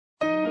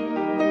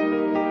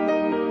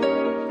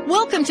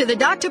Welcome to the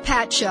Dr.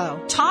 Pat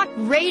Show. Talk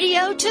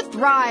radio to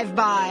thrive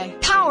by.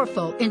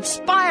 Powerful,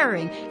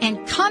 inspiring,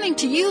 and coming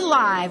to you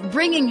live,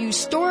 bringing you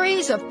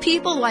stories of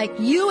people like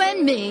you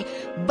and me,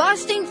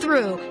 busting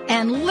through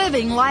and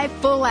living life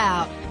full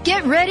out.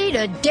 Get ready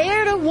to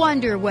dare to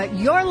wonder what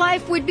your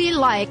life would be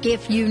like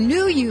if you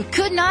knew you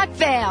could not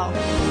fail.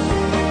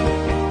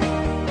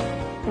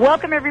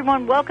 Welcome,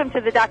 everyone. Welcome to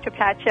the Dr.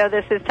 Pat Show.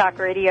 This is Talk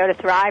Radio to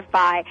Thrive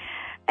By.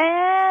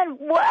 And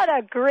what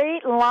a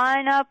great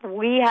lineup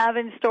we have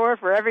in store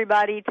for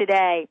everybody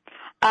today.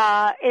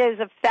 It is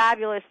a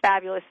fabulous,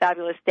 fabulous,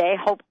 fabulous day.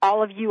 Hope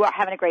all of you are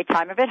having a great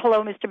time of it.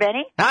 Hello, Mr.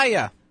 Benny.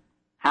 Hiya.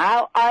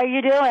 How are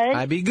you doing?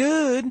 I be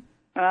good.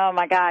 Oh,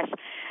 my gosh.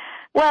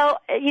 Well,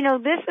 you know,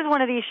 this is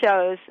one of these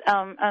shows,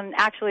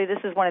 actually this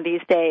is one of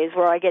these days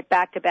where I get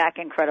back-to-back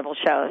incredible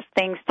shows,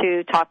 things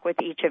to talk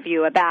with each of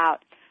you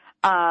about,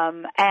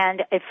 and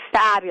a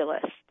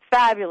fabulous,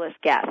 fabulous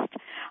guest.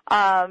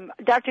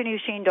 Dr.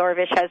 Nooshin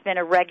Darvish has been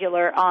a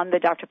regular on the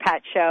Dr.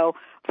 Pat Show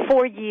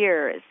for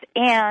years,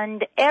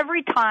 and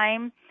every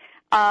time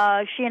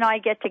she and I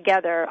get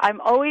together,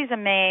 I'm always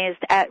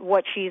amazed at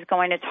what she's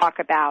going to talk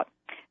about.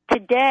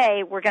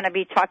 Today, we're going to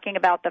be talking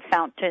about the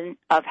fountain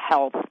of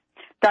health.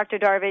 Dr.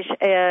 Darvish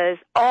is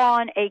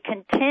on a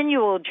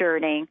continual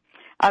journey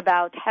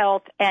about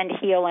health and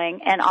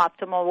healing and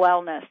optimal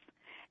wellness.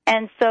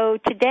 And so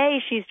today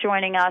she's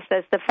joining us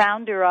as the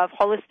founder of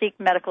Holistic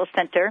Medical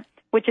Center,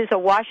 which is a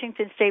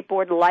Washington State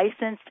Board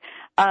licensed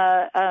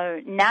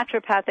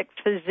naturopathic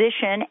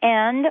physician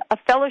and a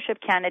fellowship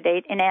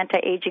candidate in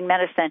anti-aging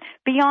medicine.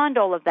 Beyond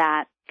all of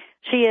that,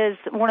 she is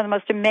one of the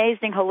most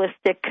amazing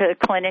holistic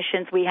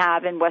clinicians we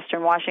have in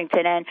Western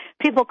Washington, and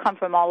people come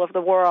from all over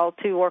the world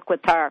to work with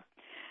her.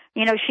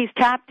 You know, she's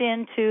tapped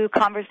into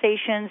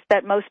conversations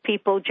that most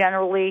people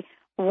generally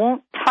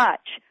won't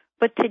touch,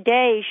 but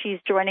today she's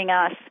joining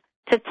us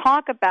to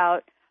talk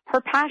about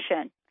her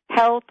passion,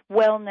 health,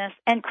 wellness,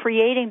 and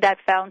creating that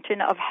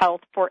fountain of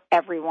health for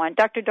everyone.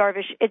 Dr.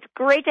 Darvish, it's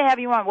great to have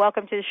you on.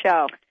 Welcome to the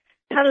show.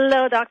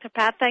 Hello, Dr.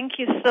 Pat. Thank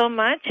you so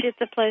much.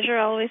 It's a pleasure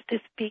always to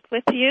speak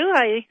with you.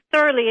 I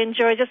thoroughly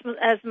enjoy just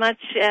as much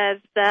as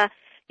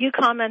you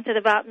commented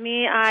about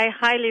me. I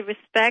highly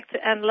respect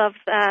and love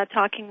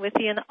talking with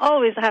you and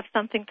always have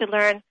something to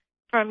learn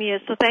from you.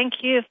 So thank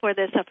you for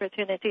this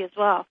opportunity as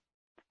well.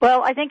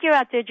 Well, I think you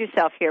outdid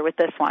yourself here with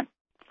this one.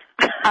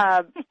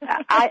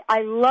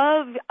 I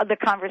love the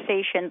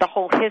conversation, the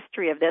whole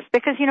history of this,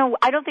 because, you know,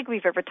 I don't think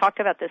we've ever talked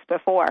about this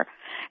before.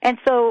 And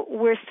so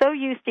we're so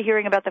used to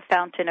hearing about the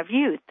fountain of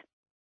youth.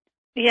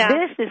 Yeah.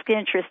 This is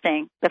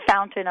interesting, the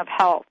fountain of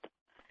health.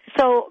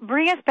 So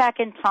bring us back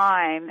in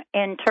time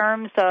in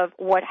terms of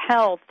what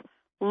health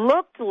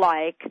looked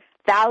like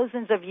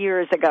thousands of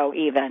years ago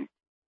even.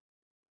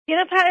 You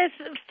know, Pat,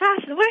 it's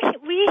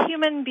fascinating. We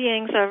human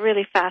beings are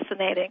really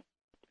fascinating.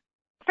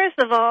 First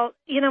of all,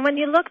 you know, when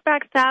you look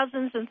back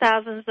thousands and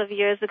thousands of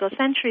years ago,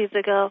 centuries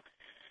ago,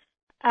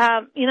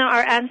 you know,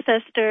 our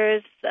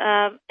ancestors,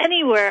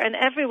 anywhere and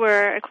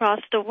everywhere across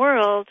the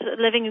world,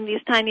 living in these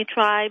tiny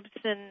tribes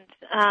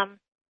and,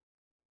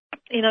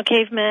 you know,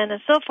 cavemen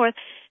and so forth,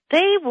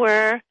 they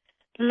were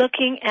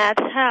looking at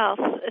health,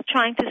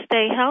 trying to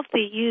stay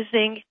healthy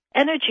using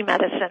energy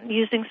medicine,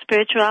 using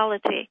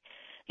spirituality.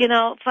 You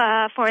know,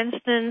 for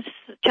instance,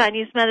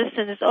 Chinese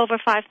medicine is over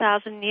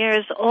 5,000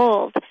 years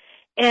old.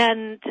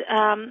 And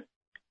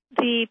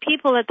the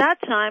people at that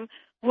time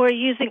were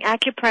using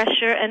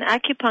acupressure and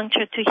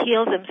acupuncture to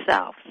heal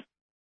themselves.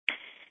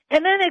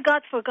 And then it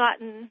got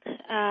forgotten,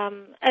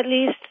 at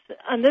least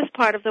on this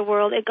part of the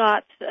world, it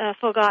got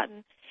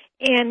forgotten.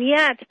 And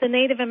yet the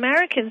Native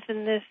Americans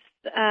in this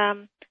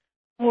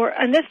were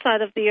on this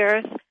side of the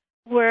earth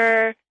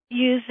were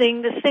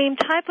using the same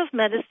type of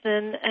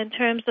medicine in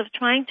terms of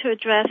trying to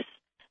address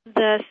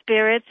the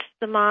spirits,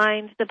 the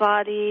mind, the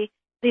body,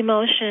 the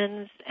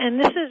emotions. And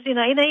this is, you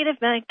know, Native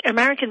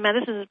American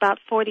medicine is about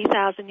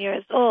 40,000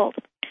 years old.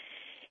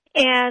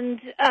 And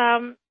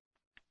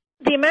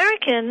the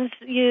Americans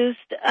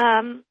used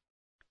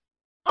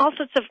all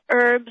sorts of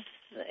herbs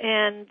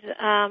and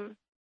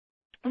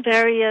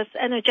various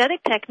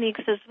energetic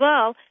techniques as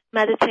well,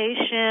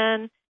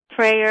 meditation,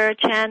 prayer,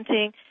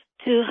 chanting,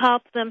 to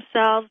help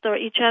themselves or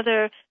each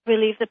other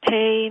relieve the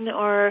pain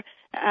or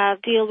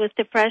deal with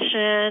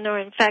depression or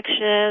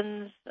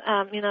infections.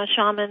 You know,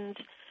 shamans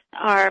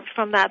are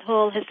from that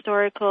whole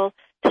historical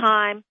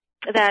time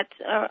that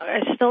are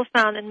still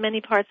found in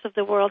many parts of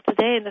the world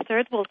today, in the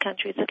third world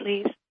countries at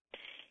least.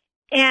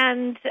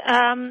 And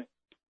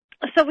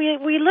so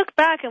we look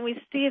back and we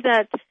see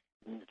that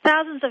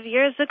thousands of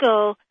years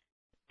ago,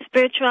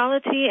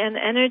 spirituality and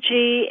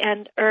energy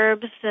and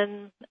herbs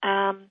and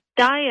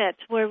diet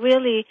were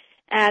really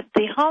at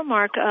the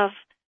hallmark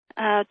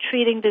of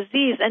treating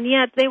disease, and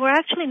yet they were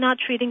actually not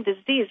treating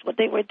disease. What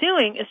they were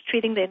doing is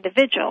treating the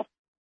individual.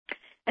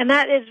 And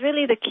that is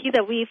really the key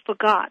that we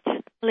forgot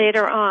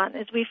later on,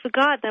 is we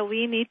forgot that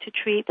we need to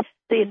treat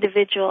the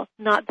individual,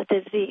 not the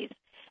disease.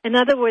 In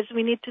other words,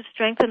 we need to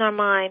strengthen our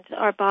mind,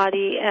 our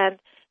body, and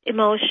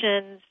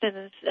emotions,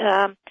 and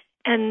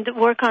and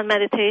work on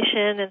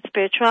meditation and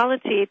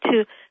spirituality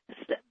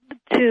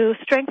to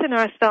strengthen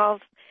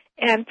ourselves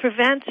and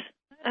prevent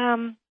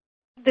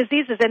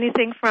diseases,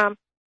 anything from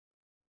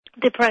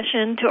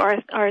depression to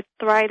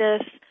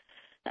arthritis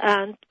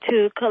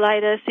to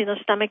colitis,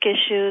 stomach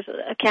issues,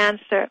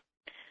 cancer.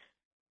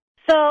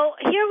 So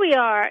here we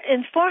are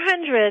in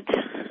 400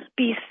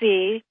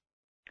 BC.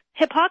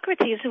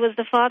 Hippocrates, who was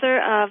the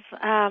father of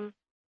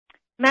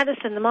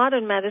medicine, the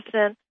modern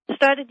medicine,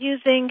 started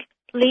using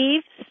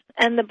leaves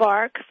and the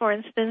bark, for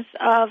instance,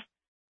 of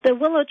the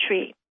willow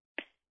tree.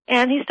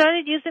 And he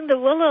started using the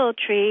willow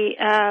tree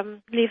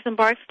leaves and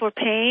bark for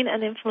pain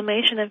and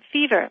inflammation and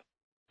fever.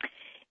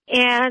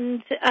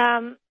 And,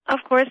 of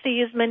course, he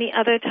used many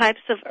other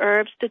types of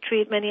herbs to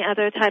treat many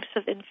other types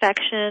of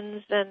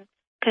infections and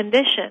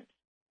conditions.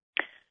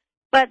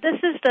 But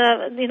this is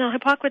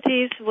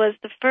Hippocrates was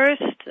the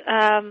first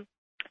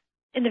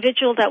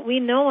individual that we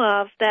know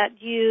of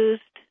that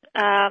used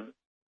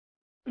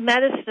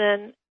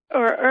medicine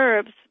or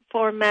herbs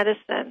for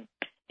medicine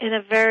in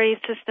a very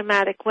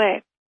systematic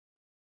way.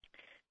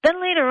 Then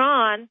later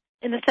on,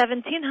 in the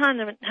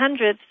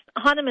 1700s,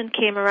 Hahnemann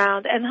came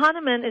around, and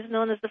Hahnemann is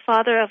known as the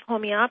father of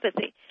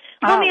homeopathy.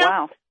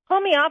 Wow.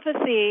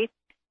 Homeopathy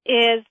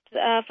is,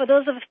 for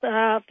those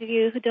of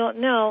you who don't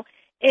know,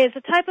 is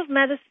a type of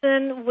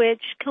medicine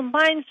which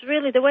combines,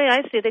 really, the way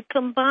I see it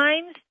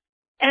combines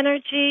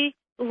energy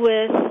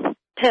with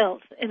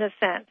pills, in a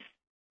sense.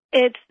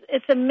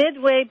 It's a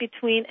midway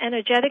between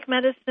energetic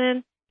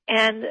medicine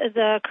and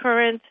the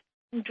current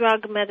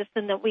drug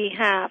medicine that we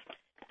have.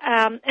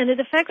 And it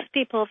affects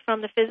people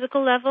from the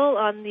physical level,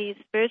 on the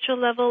spiritual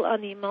level,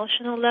 on the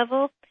emotional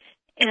level,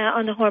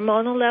 on the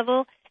hormonal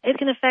level. It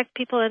can affect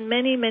people on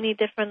many, many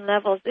different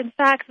levels. In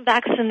fact,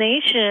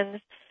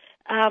 vaccinations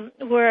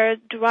were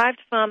derived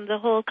from the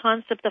whole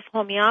concept of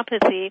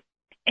homeopathy.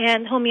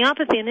 And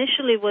homeopathy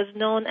initially was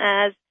known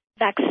as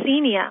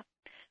vaccinia,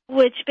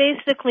 which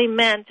basically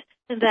meant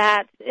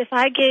that if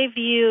I gave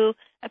you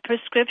a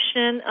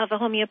prescription of a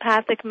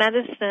homeopathic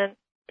medicine,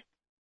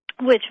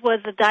 which was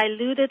a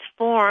diluted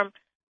form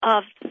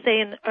of, say,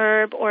 an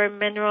herb or a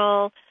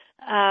mineral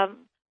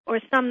or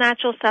some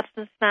natural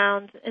substance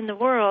found in the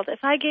world, if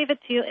I gave it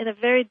to you in a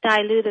very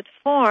diluted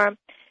form,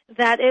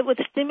 that it would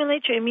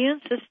stimulate your immune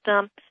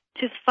system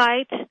to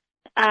fight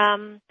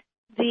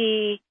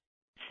the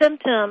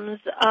symptoms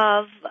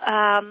of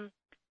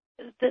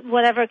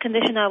whatever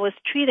condition I was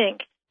treating.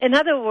 In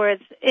other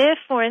words, if,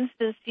 for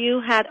instance,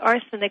 you had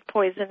arsenic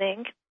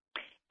poisoning,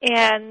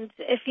 and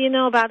if you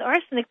know about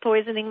arsenic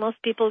poisoning,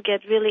 most people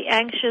get really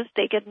anxious,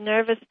 they get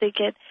nervous, they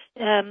get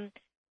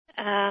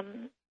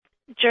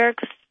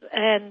jerks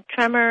and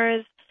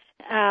tremors,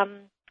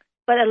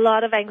 but a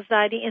lot of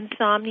anxiety,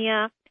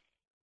 insomnia.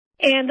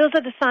 And those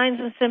are the signs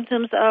and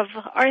symptoms of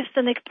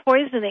arsenic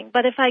poisoning.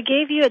 But if I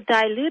gave you a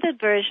diluted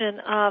version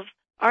of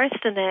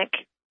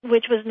arsenic,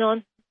 which was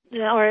known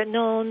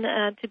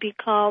to be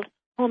called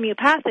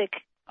homeopathic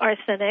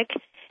arsenic,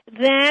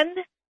 then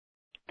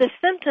the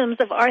symptoms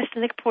of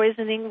arsenic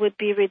poisoning would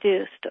be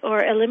reduced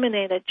or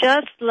eliminated.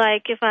 Just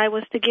like if I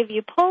was to give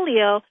you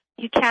polio,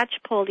 you catch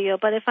polio.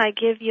 But if I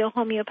give you a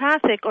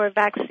homeopathic or a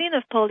vaccine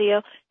of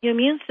polio, your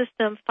immune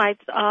system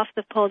fights off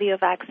the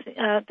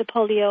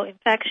polio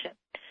infection.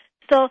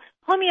 So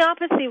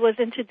homeopathy was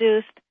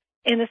introduced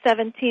in the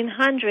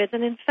 1700s,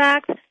 and in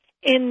fact,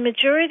 in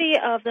majority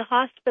of the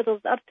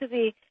hospitals up to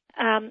the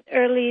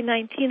early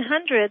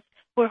 1900s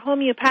were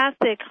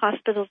homeopathic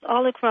hospitals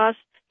all across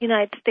the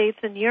United States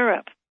and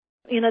Europe.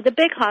 The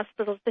big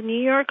hospitals, the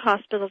New York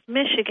hospitals,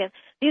 Michigan,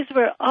 these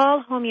were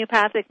all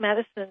homeopathic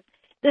medicines.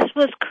 This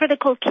was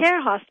critical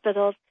care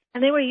hospitals,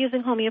 and they were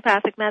using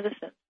homeopathic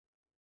medicine,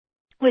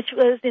 which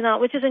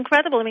is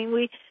incredible. I mean,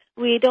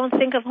 we don't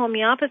think of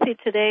homeopathy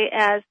today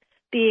as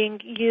being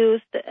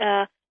used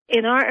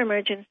in our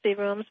emergency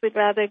rooms. We'd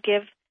rather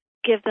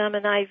give them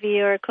an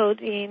IV or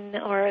codeine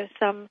or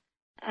some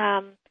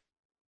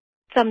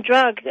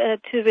drug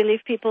to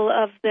relieve people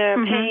of their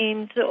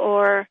pains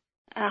or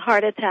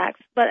heart attacks.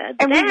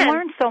 And we've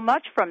learned so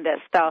much from this,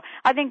 though.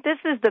 I think this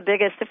is the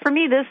biggest, for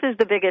me, this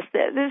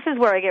is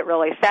where I get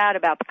really sad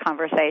about the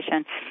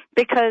conversation,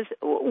 because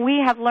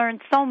we have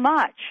learned so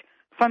much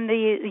from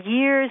the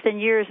years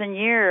and years and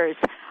years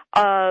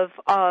of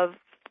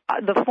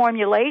the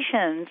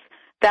formulations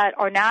that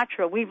are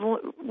natural.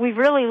 We've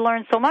really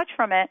learned so much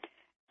from it,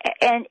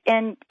 and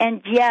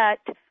yet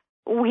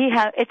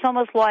it's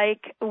almost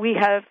like we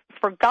have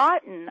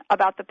forgotten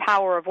about the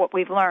power of what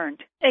we've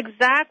learned.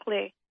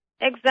 Exactly.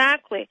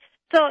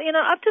 So,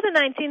 up to the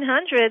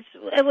 1900s,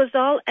 it was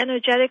all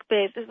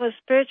energetic-based. It was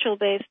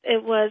spiritual-based.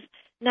 It was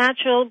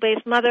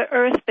natural-based, Mother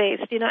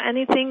Earth-based.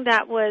 Anything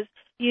that was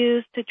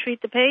used to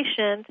treat the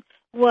patient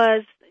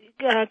was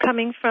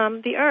coming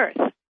from the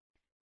earth.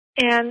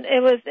 And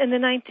it was in the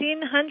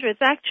 1900s,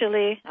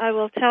 actually, I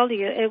will tell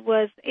you, it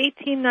was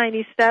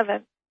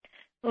 1897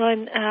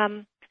 when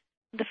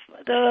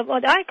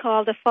what I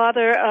call the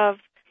father of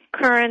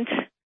current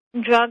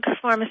drug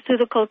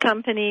pharmaceutical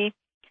company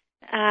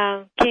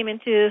came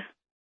into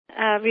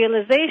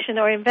realization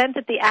or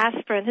invented the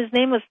aspirin. His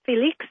name was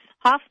Felix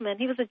Hoffmann.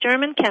 He was a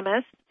German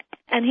chemist,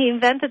 and he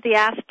invented the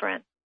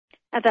aspirin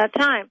at that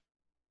time,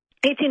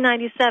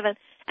 1897.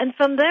 And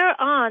from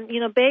there on,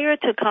 Bayer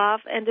took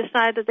off and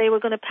decided that they were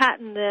going to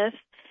patent this,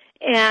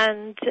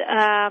 and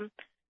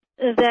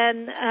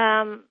then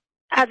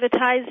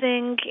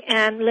advertising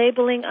and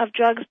labeling of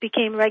drugs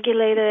became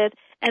regulated.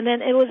 And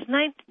then it was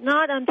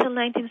not until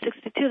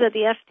 1962 that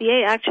the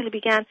FDA actually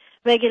began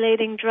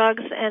regulating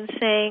drugs and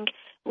saying,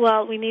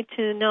 well, we need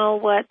to know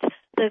what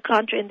the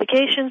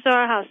contraindications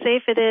are, how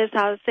safe it is,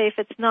 how safe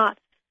it's not.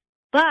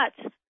 But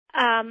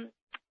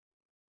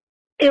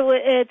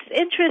it's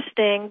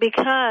interesting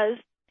because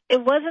it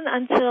wasn't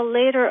until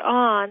later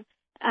on,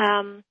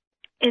 in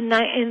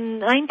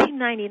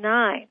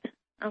 1999,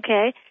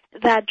 okay,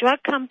 that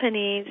drug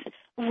companies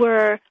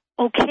were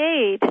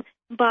okayed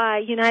by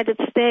United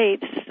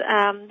States.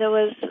 There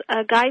was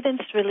a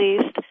guidance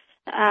released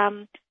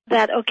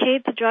that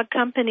okayed the drug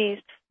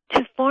companies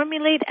to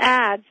formulate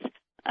ads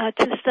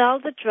to sell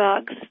the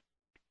drugs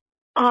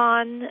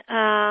on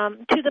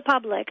to the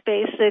public,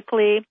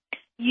 basically,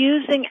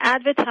 using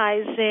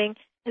advertising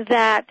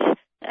that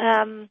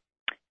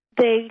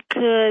they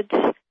could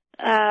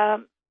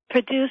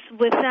produce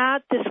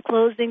without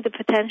disclosing the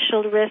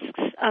potential risks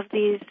of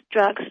these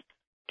drugs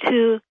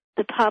to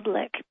the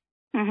public.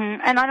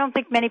 Mm-hmm. And I don't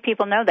think many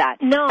people know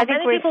that. No, I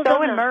think we're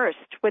so immersed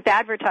with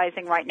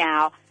advertising right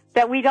now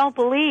that we don't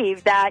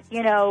believe that,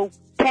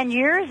 10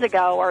 years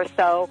ago or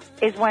so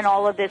is when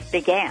all of this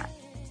began.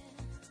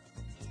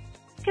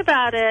 Think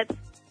about it.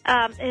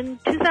 In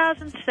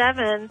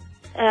 2007,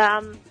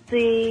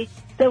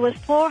 there was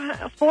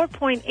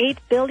 $4.8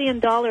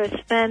 billion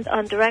spent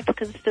on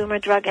direct-to-consumer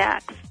drug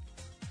acts.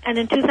 And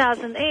in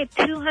 2008,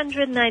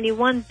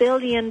 $291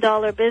 billion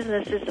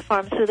business is the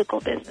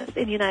pharmaceutical business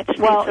in the United States.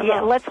 Well,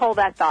 yeah, let's hold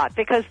that thought,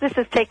 because this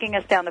is taking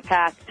us down the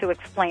path to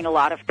explain a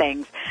lot of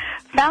things.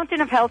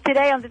 Fountain of Health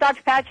today on the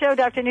Dr. Pat Show.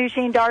 Dr.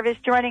 Nooshin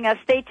Darvish joining us.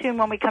 Stay tuned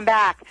when we come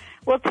back.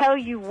 We'll tell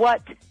you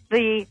what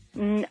the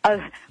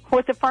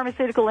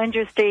pharmaceutical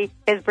industry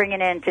is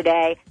bringing in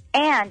today,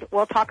 and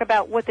we'll talk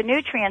about what the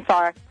nutrients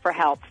are for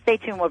health. Stay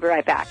tuned. We'll be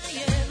right back.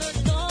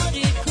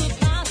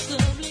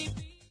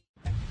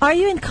 Are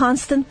you in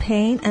constant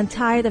pain and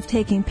tired of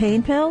taking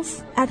pain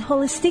pills? At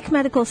Holistic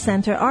Medical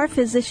Center, our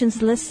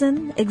physicians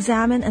listen,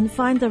 examine, and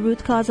find the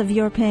root cause of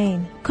your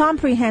pain.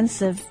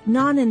 Comprehensive,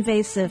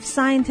 non-invasive,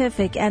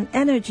 scientific, and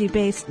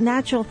energy-based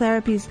natural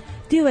therapies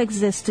do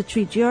exist to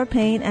treat your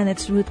pain and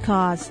its root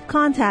cause.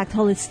 Contact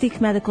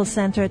Holistic Medical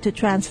Center to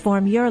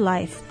transform your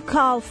life.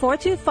 Call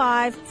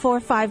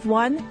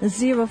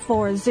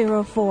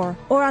 425-451-0404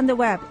 or on the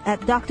web at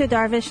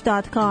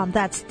drdarvish.com.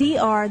 That's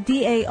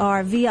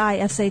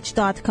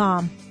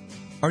drdarvish.com.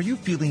 Are you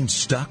feeling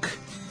stuck?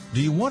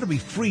 Do you want to be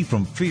free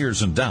from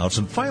fears and doubts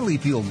and finally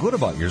feel good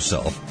about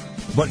yourself,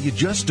 but you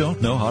just don't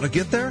know how to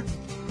get there?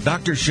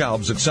 Dr.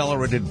 Schaub's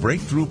Accelerated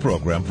Breakthrough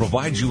Program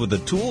provides you with the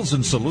tools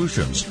and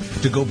solutions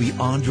to go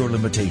beyond your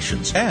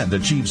limitations and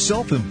achieve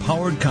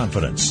self-empowered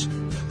confidence.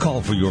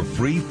 Call for your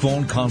free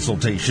phone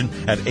consultation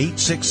at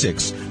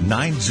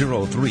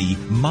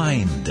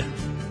 866-903-MIND.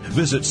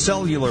 Visit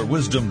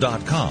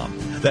cellularwisdom.com.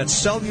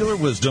 That's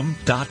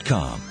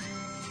cellularwisdom.com.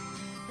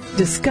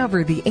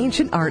 Discover the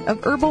ancient art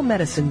of herbal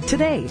medicine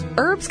today.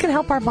 Herbs can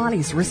help our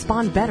bodies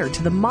respond better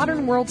to the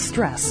modern world's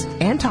stress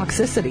and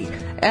toxicity,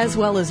 as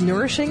well as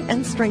nourishing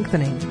and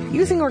strengthening.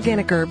 Using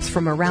organic herbs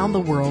from around the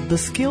world, the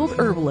skilled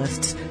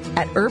herbalists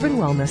at Urban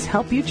Wellness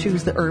help you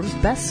choose the herbs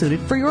best suited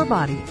for your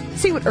body.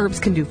 See what herbs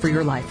can do for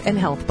your life and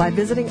health by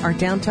visiting our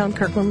downtown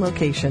Kirkland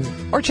location,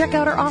 or check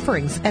out our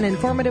offerings and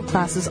informative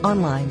classes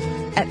online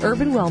at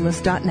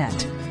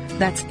urbanwellness.net.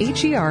 That's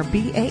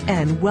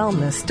HERBAN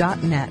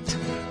wellness.net.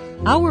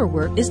 Our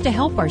work is to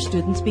help our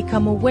students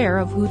become aware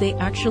of who they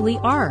actually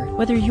are.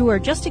 Whether you are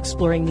just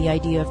exploring the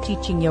idea of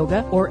teaching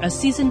yoga, or a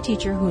seasoned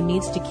teacher who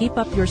needs to keep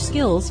up your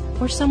skills,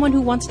 or someone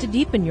who wants to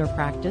deepen your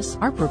practice,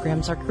 our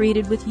programs are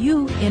created with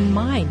you in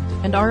mind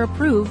and are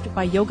approved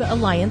by Yoga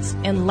Alliance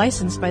and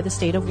licensed by the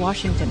state of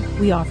Washington.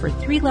 We offer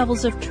 3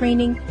 levels of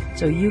training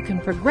so you can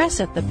progress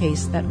at the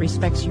pace that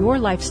respects your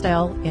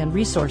lifestyle and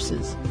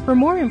resources. For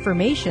more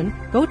information,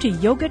 go to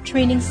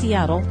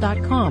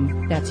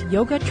yogatrainingseattle.com. That's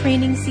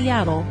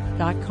yogatrainingseattle.com.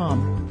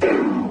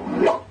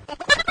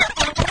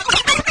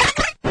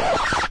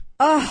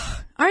 Ugh,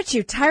 aren't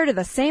you tired of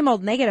the same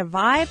old negative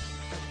vibe?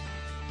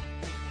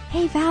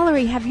 Hey,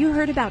 Valerie, have you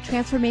heard about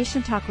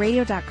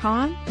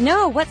TransformationTalkRadio.com?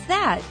 No, what's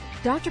that?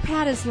 Dr.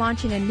 Pat is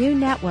launching a new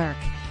network.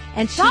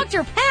 And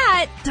Dr.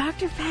 Pat?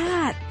 Dr.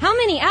 Pat. How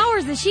many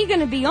hours is she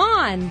going to be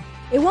on?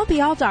 It won't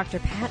be all Dr.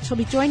 Pat. She'll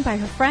be joined by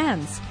her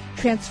friends,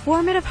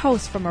 transformative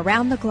hosts from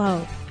around the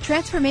globe.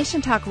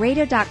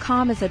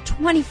 TransformationTalkRadio.com is a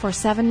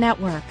 24/7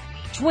 network.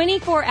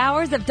 24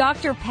 hours of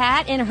Dr.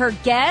 Pat and her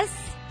guests?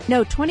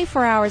 No,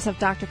 24 hours of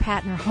Dr.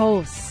 Pat and her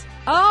hosts.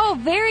 Oh,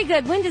 very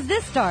good. When does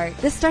this start?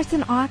 This starts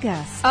in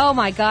August. Oh,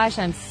 my gosh,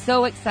 I'm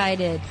so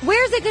excited.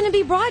 Where's it going to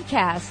be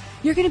broadcast?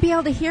 You're going to be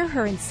able to hear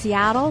her in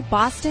Seattle,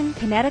 Boston,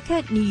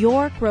 Connecticut, New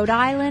York, Rhode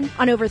Island,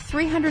 on over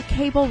 300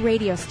 cable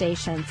radio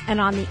stations, and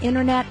on the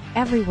internet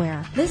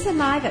everywhere. Listen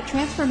live at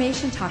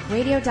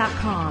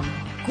TransformationTalkRadio.com.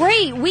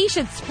 Great! We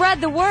should spread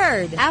the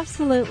word.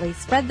 Absolutely.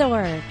 Spread the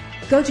word.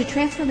 Go to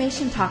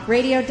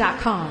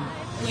TransformationTalkRadio.com.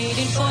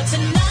 Waiting for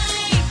tonight.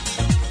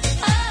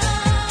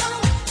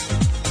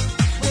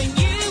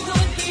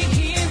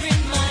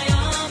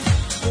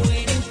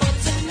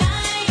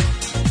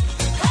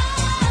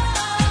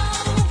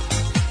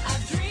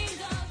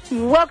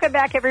 Welcome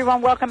back,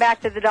 everyone. Welcome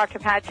back to the Dr.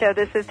 Pat Show.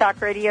 This is Talk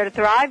Radio to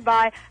Thrive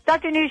by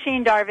Dr.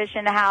 Nooshin Darvish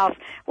in the house.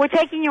 We're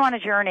taking you on a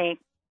journey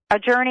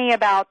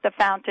about the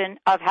fountain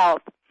of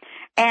health.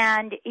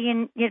 And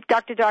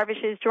Dr.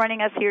 Darvish is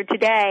joining us here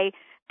today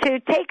to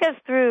take us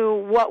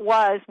through what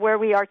was, where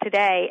we are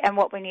today, and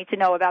what we need to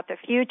know about the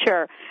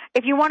future.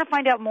 If you want to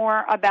find out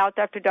more about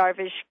Dr.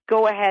 Darvish,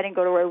 go ahead and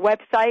go to our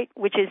website,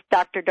 which is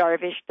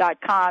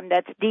drdarvish.com.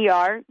 That's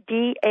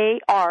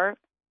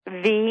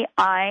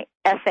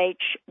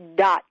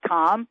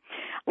DRDARVISH.com.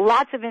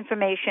 Lots of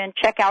information.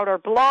 Check out our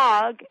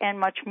blog and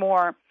much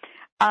more.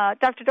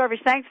 Dr.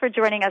 Darvish, thanks for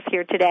joining us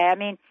here today. I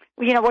mean,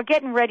 we're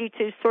getting ready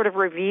to sort of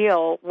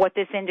reveal what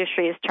this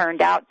industry has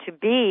turned out to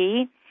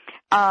be,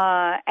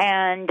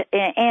 and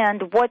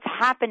what's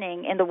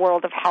happening in the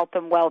world of health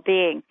and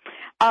well-being.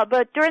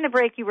 But during the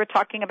break, you were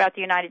talking about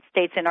the United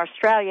States and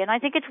Australia, and I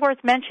think it's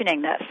worth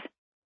mentioning this.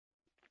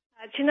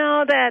 Do you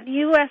know that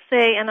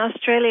USA and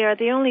Australia are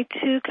the only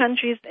two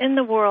countries in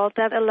the world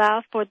that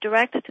allow for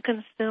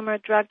direct-to-consumer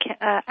drug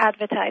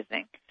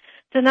advertising?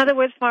 So in other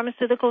words,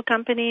 pharmaceutical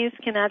companies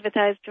can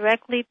advertise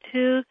directly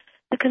to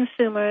the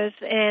consumers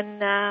in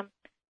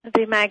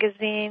the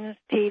magazines,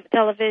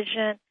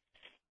 television,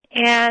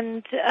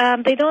 and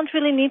they don't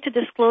really need to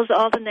disclose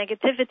all the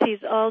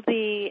negativities, all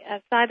the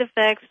side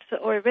effects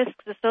or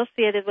risks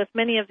associated with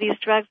many of these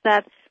drugs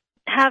that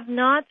have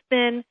not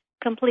been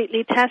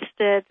completely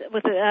tested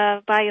with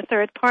by a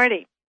third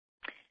party.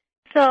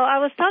 So I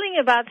was telling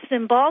you about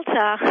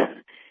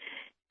Cymbalta.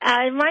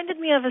 It reminded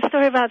me of a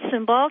story about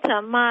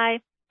Cymbalta.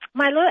 My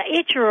little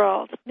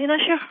 8-year-old,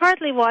 she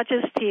hardly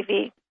watches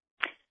TV.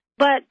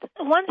 But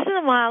once in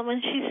a while,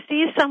 when she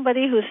sees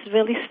somebody who's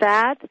really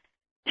sad,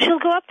 she'll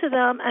go up to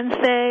them and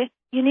say,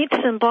 "You need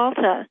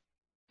Cymbalta.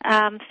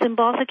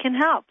 Cymbalta can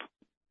help."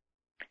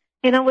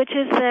 Which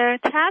is their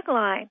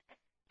tagline.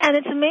 And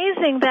it's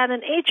amazing that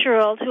an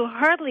 8-year-old who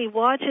hardly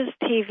watches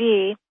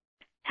TV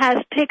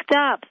has picked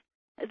up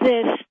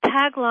this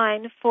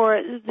tagline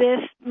for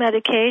this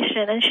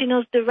medication, and she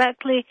knows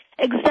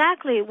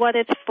exactly what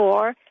it's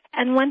for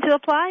and when to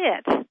apply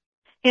it.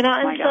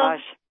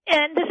 Gosh.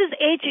 And this is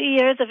 8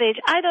 years of age.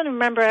 I don't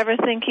remember ever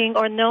thinking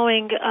or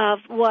knowing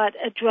of what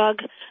a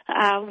drug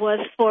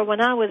was for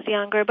when I was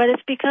younger, but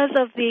it's because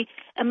of the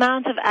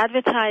amount of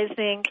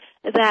advertising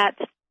that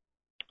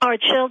our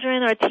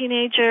children, our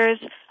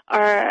teenagers,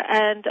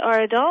 and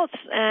our adults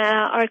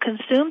are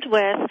consumed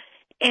with.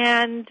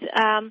 And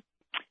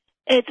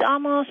it's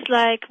almost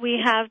like we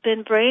have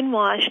been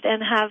brainwashed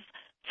and have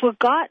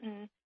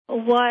forgotten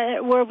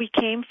where we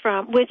came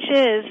from, which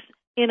is,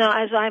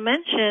 as I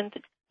mentioned,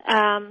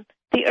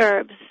 the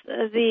herbs,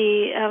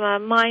 the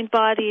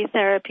mind-body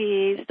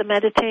therapies, the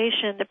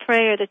meditation, the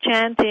prayer, the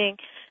chanting,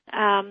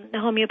 the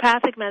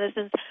homeopathic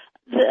medicines,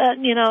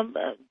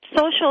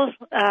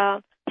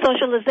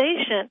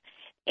 socialization.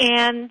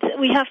 And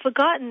we have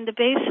forgotten the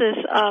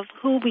basis of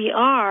who we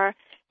are.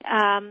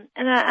 And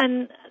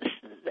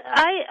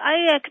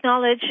I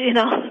acknowledge,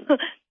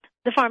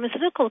 the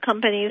pharmaceutical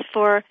companies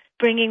for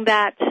bringing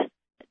that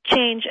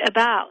change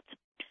about.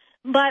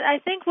 But I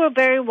think we're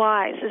very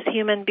wise as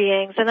human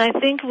beings, and I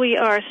think we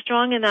are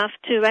strong enough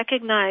to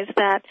recognize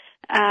that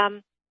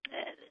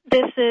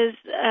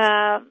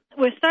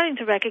we're starting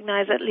to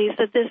recognize at least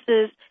that this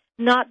is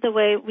not the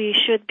way we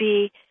should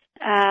be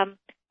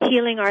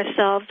healing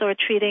ourselves or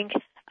treating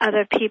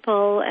other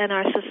people and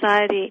our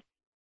society,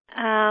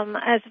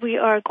 as we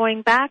are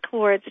going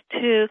backwards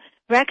to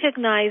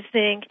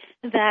recognizing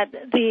that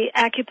the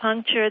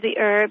acupuncture, the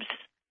herbs,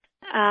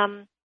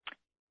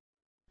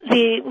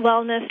 the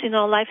wellness,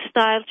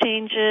 lifestyle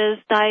changes,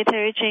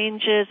 dietary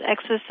changes,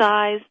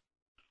 exercise,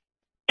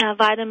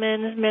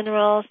 vitamins,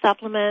 minerals,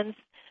 supplements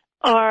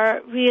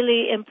are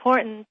really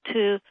important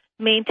to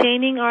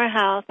maintaining our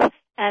health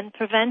and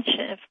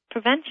preventing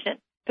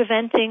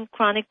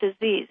chronic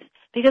disease.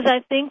 Because I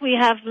think we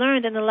have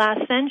learned in the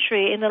last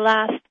century, in the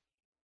last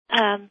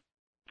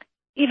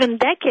even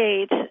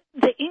decades,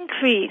 the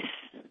increase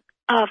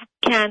of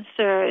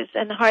cancers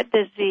and heart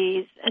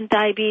disease and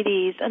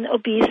diabetes and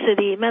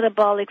obesity,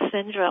 metabolic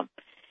syndrome.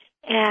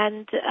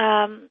 And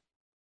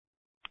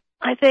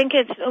I think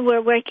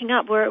we're waking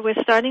up.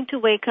 We're starting to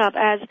wake up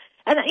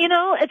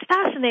it's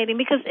fascinating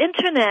because the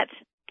internet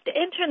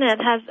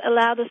has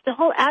allowed us, the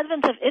whole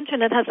advent of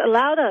internet has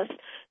allowed us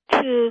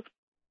to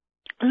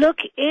look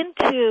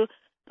into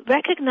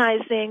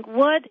recognizing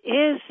what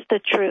is the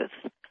truth.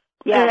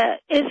 Yeah.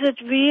 Is it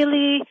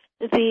really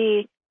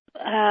the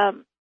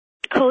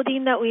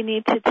codeine that we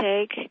need to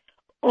take,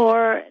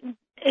 or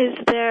is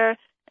there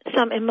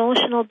some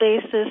emotional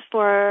basis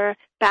for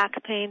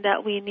back pain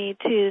that we need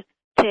to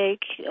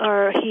take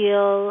or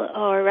heal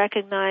or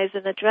recognize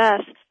and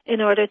address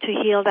in order to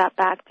heal that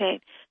back pain.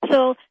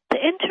 So the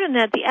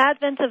Internet, the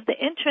advent of the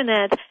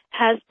Internet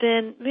has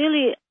been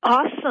really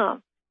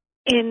awesome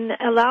in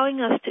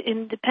allowing us to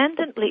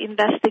independently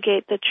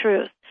investigate the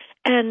truth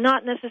and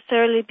not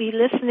necessarily be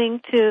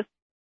listening to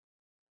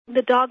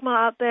the dogma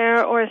out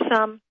there or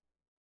some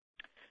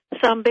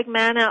big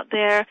man out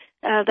there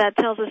that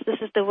tells us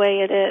this is the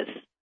way it is.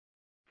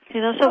 You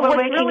know, so what's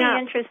waking really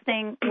up.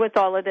 interesting with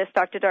all of this,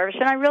 Dr. Darvish,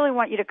 and I really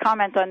want you to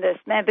comment on this,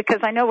 man, because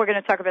I know we're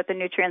going to talk about the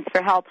nutrients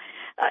for health.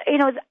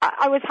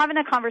 I was having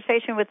a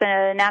conversation with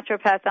a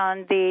naturopath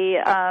on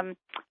the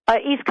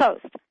East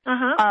Coast,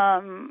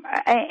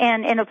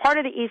 and in a part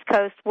of the East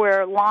Coast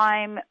where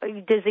Lyme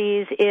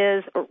disease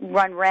is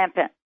run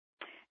rampant.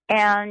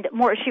 And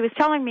she was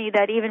telling me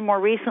that even more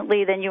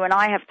recently than you and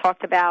I have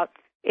talked about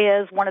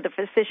is one of the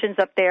physicians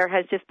up there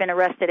has just been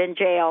arrested and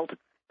jailed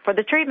for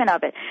the treatment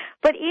of it.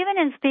 But even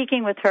in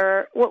speaking with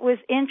her, what was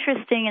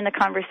interesting in the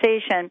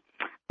conversation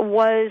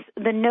was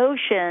the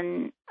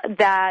notion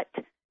that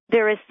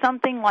there is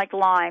something like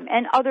Lyme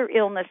and other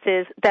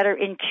illnesses that are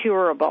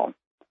incurable.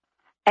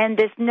 And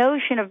this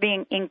notion of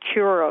being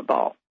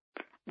incurable,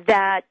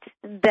 that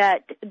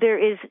there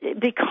is,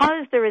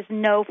 because there is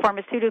no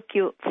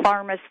pharmaceutical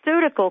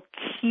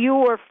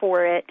cure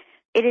for it,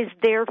 it is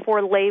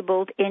therefore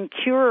labeled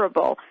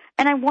incurable.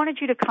 And I wanted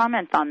you to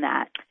comment on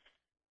that,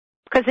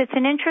 because it's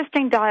an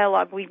interesting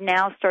dialogue we've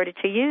now started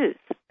to use.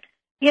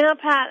 You know,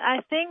 Pat,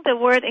 I think the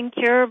word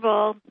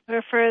incurable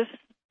refers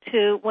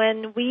to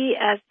when we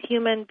as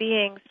human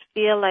beings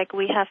feel like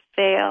we have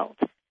failed.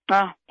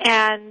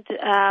 And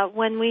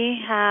when we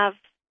have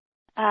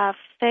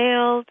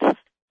failed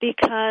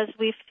because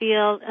we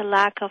feel a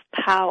lack of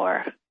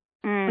power.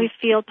 We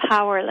feel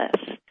powerless.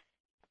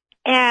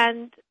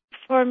 And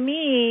for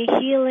me,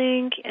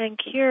 healing and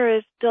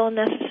cures don't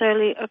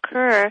necessarily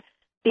occur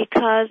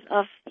because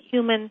of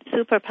human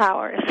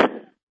superpowers.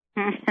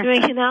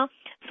 You know?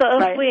 So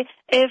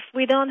if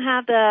we don't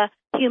have the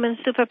human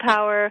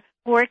superpower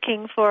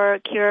working for a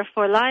cure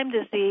for Lyme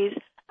disease,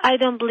 I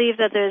don't believe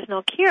that there is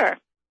no cure.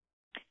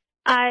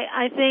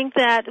 I think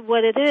that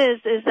what it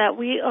is that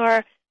we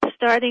are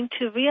starting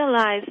to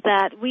realize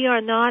that we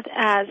are not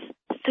as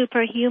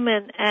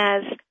superhuman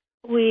as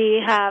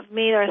we have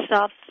made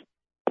ourselves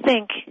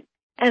think,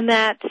 and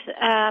that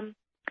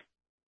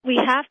we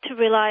have to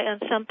rely on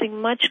something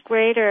much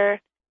greater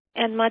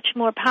and much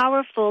more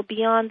powerful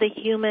beyond the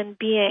human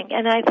being.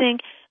 And I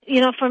think,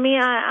 you know, for me,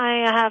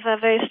 I have a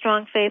very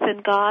strong faith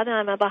in God.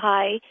 I'm a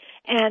Baha'i,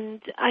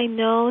 and I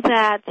know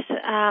that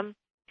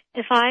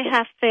if I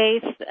have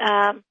faith,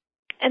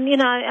 and, you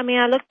know, I mean,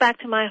 I look back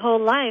to my whole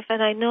life,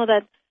 and I know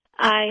that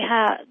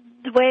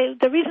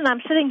the reason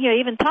I'm sitting here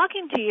even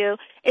talking to you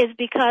is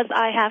because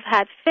I have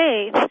had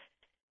faith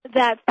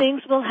that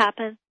things will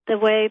happen the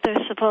way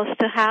they're supposed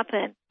to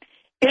happen.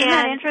 Isn't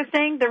that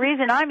interesting? The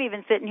reason I'm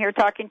even sitting here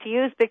talking to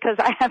you is because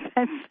I have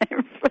that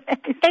same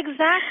faith.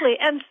 Exactly.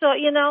 And so,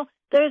 you know,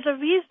 there's a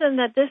reason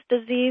that this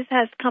disease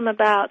has come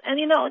about. And,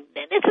 you know,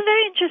 it's a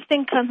very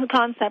interesting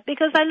concept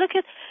because I look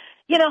at,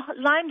 you know,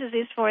 Lyme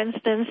disease, for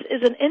instance,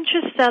 is an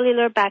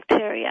intracellular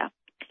bacteria.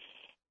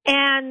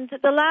 And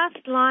the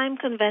last Lyme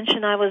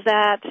convention I was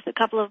at a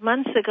couple of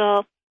months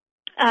ago,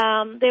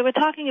 they were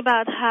talking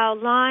about how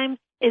Lyme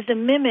is a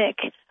mimic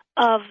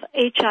of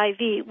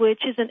HIV,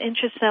 which is an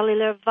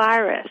intracellular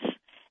virus,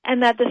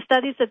 and that the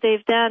studies that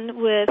they've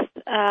done with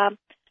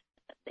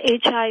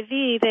HIV,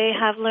 they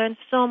have learned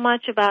so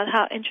much about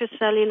how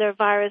intracellular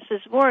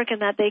viruses work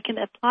and that they can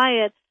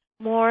apply it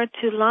more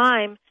to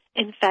Lyme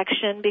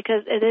infection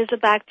because it is a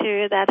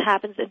bacteria that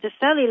happens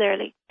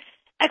intracellularly.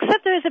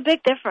 Except there is a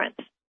big difference.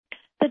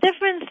 The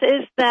difference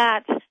is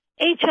that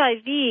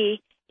HIV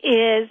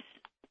is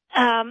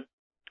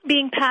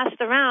being passed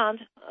around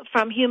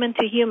from human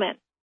to human,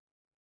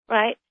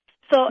 right?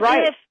 So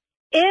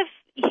if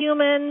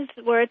humans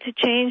were to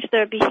change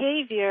their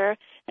behavior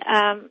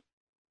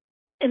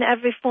in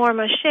every form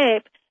or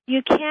shape,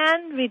 you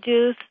can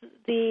reduce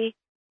the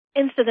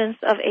incidence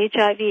of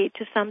HIV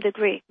to some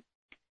degree.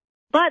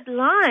 But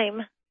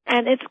Lyme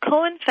and its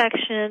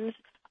co-infections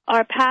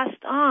are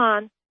passed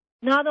on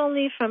not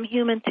only from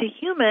human to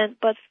human,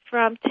 but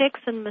from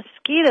ticks and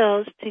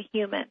mosquitoes to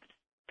humans,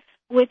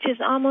 which is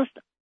almost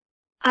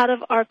out of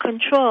our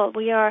control.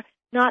 We are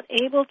not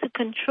able to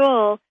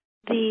control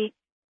the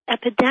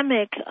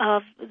epidemic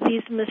of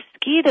these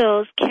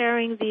mosquitoes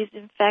carrying these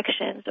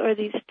infections or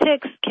these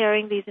ticks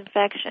carrying these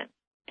infections.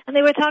 And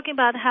they were talking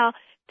about how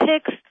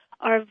ticks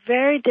are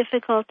very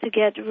difficult to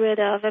get rid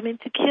of. I mean,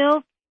 to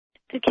kill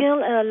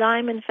a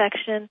Lyme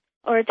infection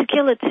or to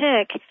kill a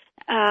tick,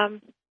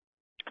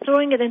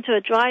 throwing it into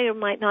a dryer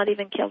might not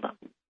even kill them.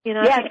 You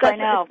know, yes, if you've got I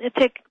know. a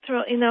tick,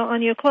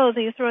 on your clothes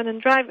and you throw it in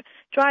the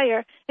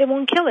dryer, it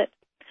won't kill it.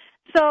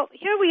 So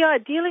here we are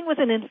dealing with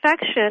an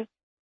infection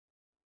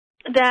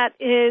that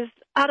is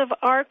out of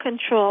our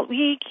control.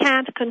 We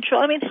can't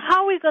control. I mean,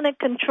 how are we going to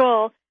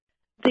control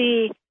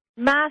the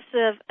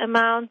massive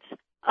amount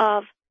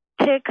of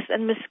ticks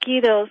and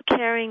mosquitoes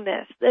carrying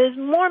this. There's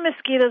more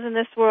mosquitoes in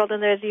this world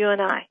than there's you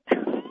and I.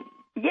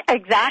 Yeah,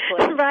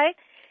 exactly. Right?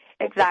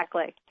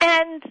 Exactly.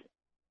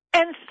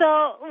 And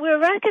so we're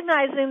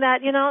recognizing that,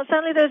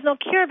 suddenly there's no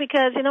cure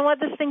because, you know what,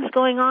 this thing's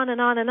going on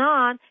and on and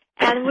on,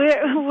 and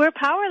we're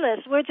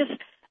powerless. We're just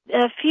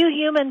a few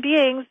human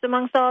beings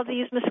amongst all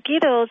these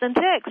mosquitoes and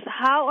ticks.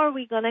 How are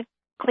we going to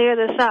clear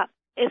this up?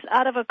 It's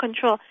out of our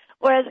control.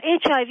 Whereas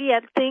HIV,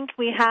 I think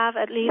we have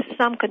at least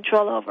some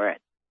control over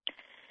it.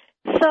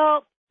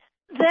 So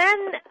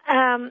then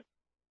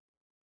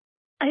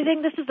I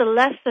think this is a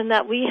lesson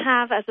that we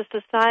have as a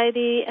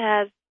society,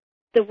 as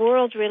the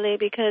world really,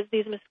 because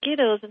these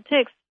mosquitoes and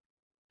ticks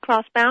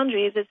cross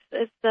boundaries.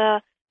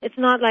 It's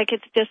not like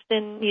it's just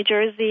in New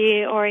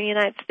Jersey or in the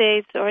United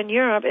States or in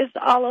Europe. It's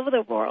all over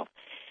the world.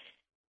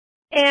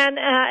 And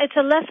it's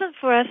a lesson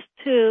for us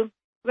to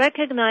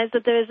recognize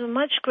that there is a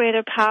much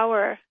greater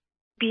power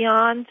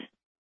beyond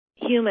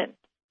human.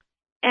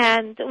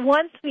 And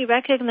once we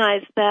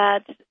recognize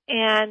that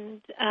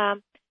and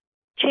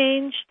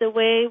change the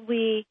way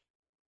we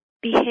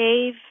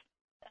behave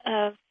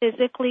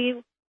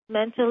physically,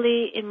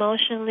 mentally,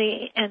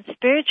 emotionally, and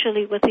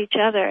spiritually with each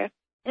other.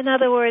 In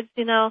other words,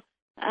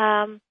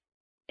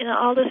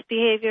 all this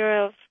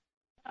behavior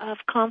of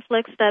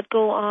conflicts that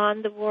go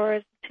on, the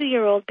wars,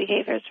 2-year-old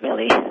behaviors,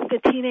 really, the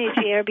teenage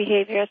year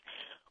behaviors.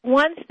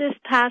 Once this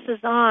passes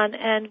on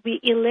and we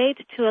elate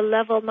to a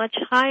level much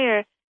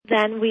higher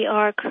than we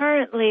are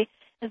currently,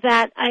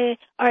 that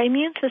our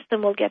immune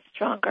system will get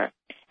stronger.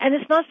 And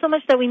it's not so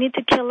much that we need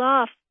to kill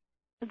off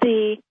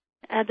the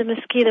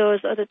mosquitoes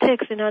or the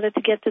ticks in order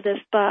to get to this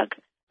bug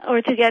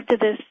or to get to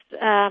this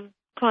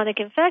chronic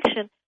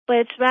infection, but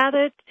it's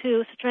rather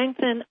to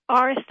strengthen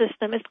our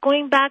system. It's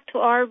going back to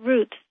our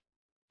roots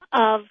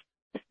of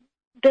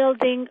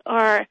building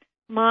our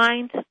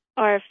mind,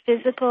 our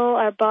physical,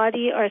 our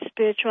body, our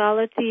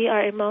spirituality,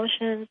 our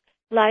emotions,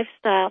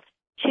 lifestyle,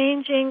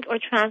 changing or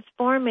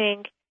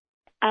transforming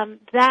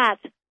that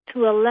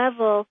to a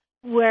level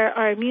where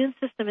our immune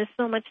system is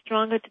so much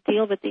stronger to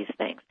deal with these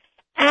things.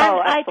 And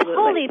I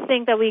totally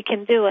think that we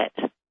can do it.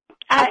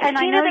 I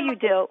know you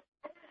do.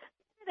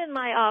 In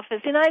my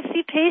office, I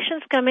see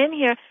patients come in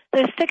here,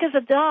 they're sick as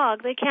a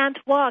dog, they can't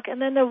walk,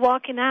 and then they're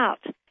walking out.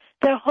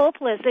 They're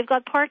hopeless, they've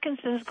got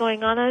Parkinson's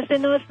going on, and I say,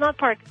 no, it's not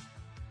Parkinson's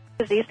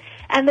disease,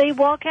 and they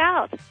walk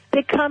out.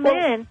 They come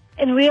in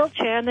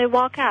wheelchair, and they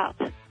walk out.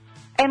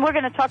 And we're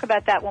going to talk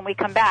about that when we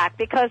come back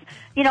because,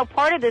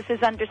 part of this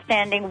is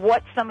understanding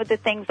what some of the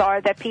things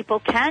are that people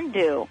can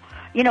do.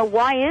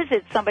 Why is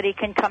it somebody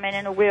can come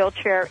in a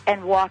wheelchair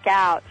and walk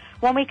out?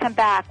 When we come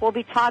back, we'll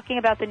be talking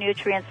about the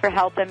nutrients for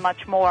health and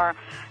much more.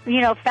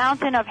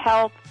 Fountain of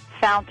health,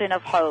 fountain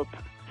of hope.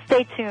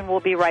 Stay tuned.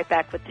 We'll be right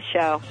back with the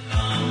show.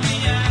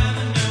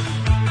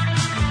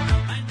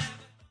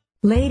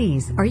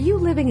 Ladies, are you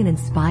living an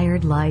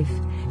inspired life?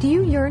 Do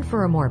you yearn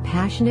for a more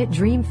passionate,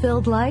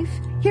 dream-filled life?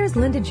 Here's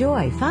Linda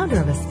Joy, founder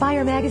of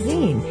Aspire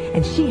Magazine,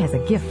 and she has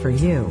a gift for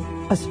you.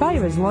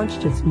 Aspire has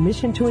launched its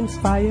Mission to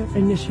Inspire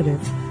initiative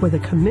with a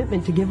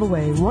commitment to give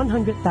away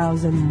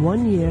 100,000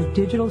 one-year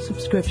digital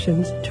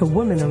subscriptions to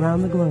women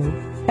around the globe.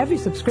 Every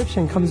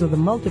subscription comes with a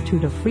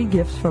multitude of free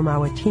gifts from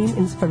our Team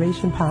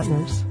Inspiration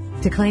partners.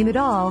 To claim it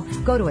all,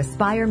 go to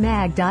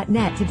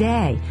aspiremag.net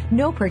today.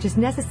 No purchase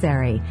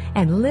necessary.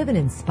 And live an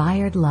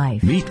inspired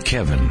life. Meet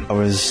Kevin. I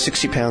was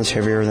 60 pounds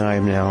heavier than I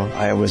am now.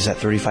 I was at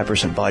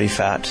 35% body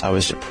fat. I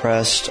was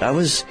depressed. I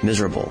was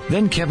miserable.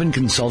 Then Kevin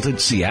consulted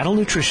Seattle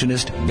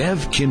nutritionist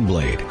Bev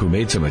Kinblade, who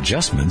made some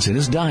adjustments in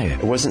his diet.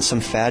 It wasn't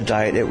some fad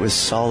diet. It was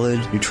solid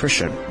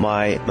nutrition.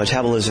 My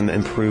metabolism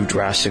improved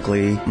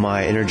drastically.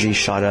 My energy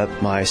shot up.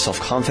 My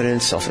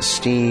self-confidence,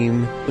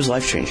 self-esteem. It was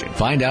life-changing.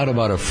 Find out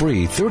about a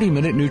free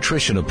 30-minute nutrition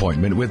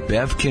appointment with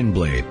Bev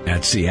Kinblade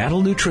at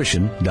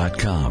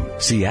seattlenutrition.com.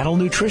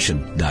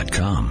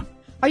 seattlenutrition.com.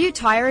 Are you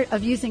tired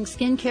of using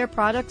skincare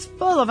products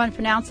full of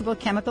unpronounceable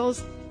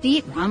chemicals? Do you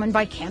eat ramen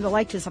by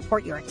candlelight to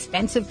support your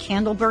expensive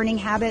candle-burning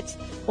habits?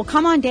 Well,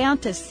 come on down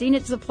to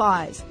Zenith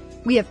Supplies.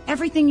 We have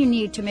everything you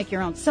need to make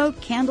your own soap,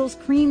 candles,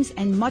 creams,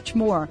 and much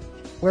more.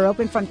 We're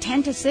open from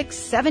 10 to 6,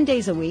 7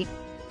 days a week.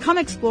 Come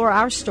explore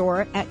our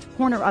store at the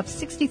corner of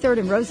 63rd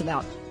and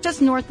Roosevelt,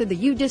 just north of the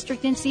U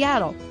District in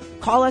Seattle.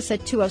 Call us at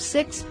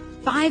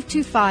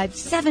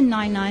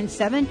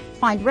 206-525-7997.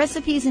 Find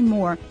recipes and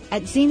more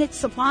at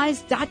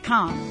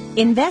zenithsupplies.com.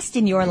 Invest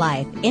in your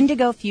life.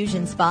 Indigo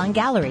Fusion Spa and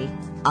Gallery,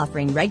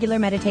 offering regular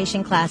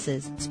meditation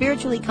classes,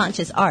 spiritually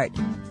conscious art,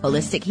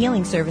 holistic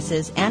healing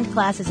services, and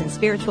classes in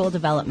spiritual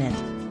development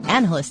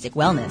and holistic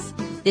wellness.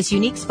 This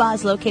unique spa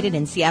is located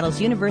in Seattle's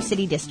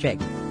University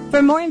District.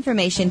 For more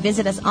information,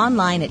 visit us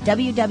online at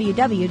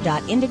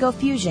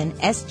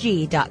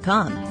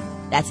www.indigofusionsg.com.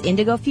 That's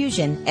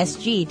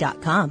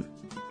indigofusionsg.com.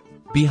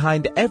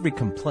 Behind every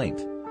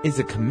complaint is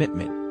a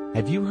commitment.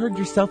 Have you heard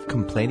yourself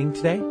complaining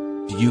today?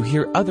 Do you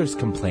hear others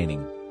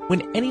complaining?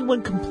 When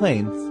anyone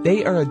complains,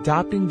 they are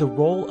adopting the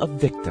role of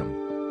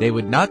victim. They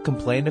would not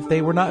complain if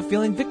they were not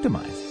feeling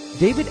victimized.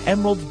 David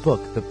Emerald's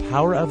book, The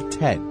Power of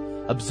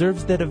 10,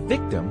 observes that a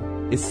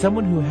victim is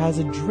someone who has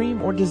a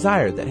dream or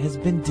desire that has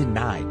been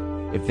denied.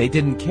 If they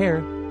didn't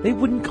care, they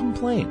wouldn't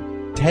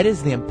complain. TED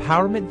is the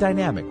empowerment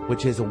dynamic,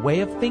 which is a way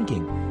of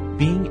thinking,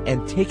 being,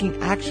 and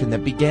taking action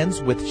that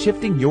begins with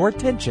shifting your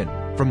attention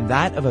from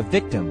that of a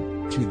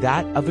victim to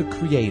that of a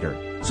creator.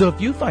 So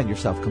if you find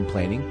yourself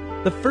complaining,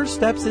 the first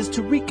steps is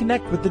to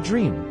reconnect with the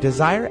dream,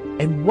 desire,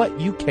 and what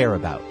you care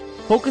about.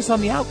 Focus on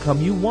the outcome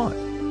you want.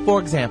 For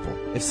example,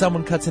 if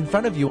someone cuts in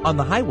front of you on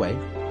the highway,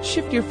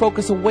 shift your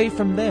focus away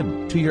from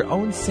them to your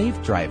own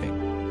safe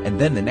driving. And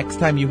then the next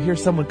time you hear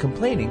someone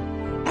complaining,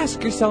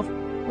 ask yourself,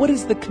 what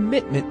is the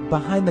commitment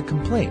behind the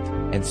complaint?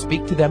 And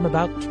speak to them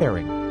about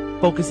caring.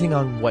 Focusing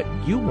on what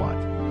you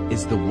want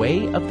is the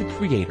way of the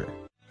creator.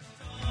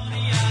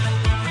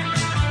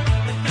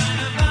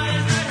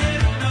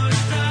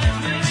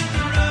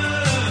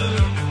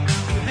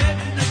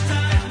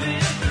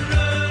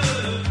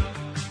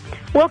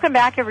 Welcome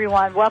back,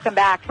 everyone. Welcome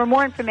back. For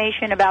more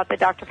information about the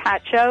Dr.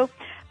 Pat Show,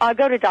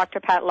 go to Dr.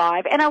 Pat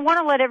Live. And I want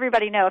to let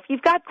everybody know, if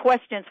you've got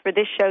questions for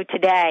this show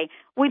today,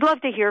 we'd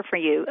love to hear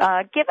from you.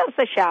 Give us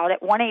a shout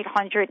at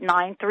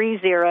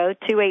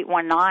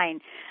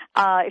 1-800-930-2819.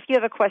 If you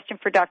have a question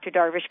for Dr.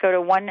 Darvish, go to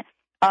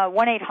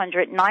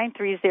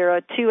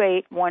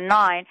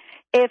 1-800-930-2819.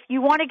 If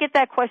you want to get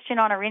that question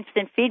on our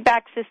instant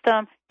feedback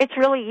system, it's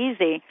really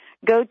easy.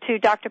 Go to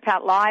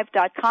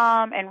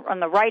drpatlive.com, and on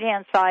the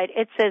right-hand side,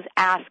 it says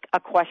Ask a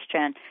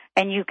Question,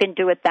 and you can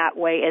do it that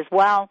way as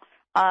well.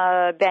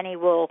 Benny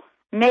will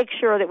make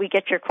sure that we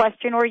get your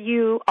question or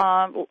you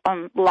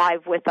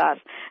live with us.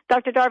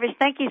 Dr. Darvish,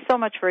 thank you so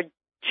much for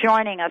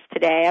joining us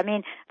today. I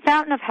mean,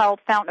 fountain of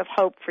health, fountain of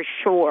hope for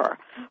sure.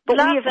 But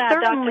love we have that,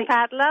 certainly, Dr.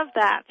 Pat, love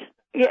that.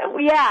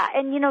 Yeah,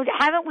 and,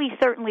 haven't we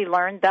certainly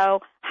learned,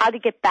 though, how to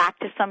get back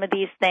to some of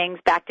these things,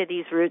 back to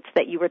these roots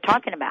that you were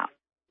talking about?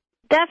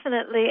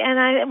 Definitely,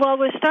 and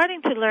we're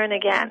starting to learn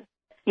again.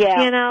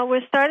 Yeah.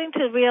 We're starting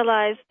to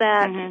realize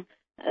that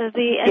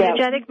the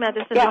energetic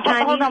medicine, the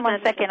Chinese hold on one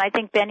medicine. second. I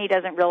think Benny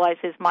doesn't realize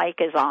his mic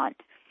is on.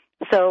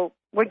 So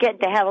we're getting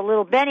to have a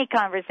little Benny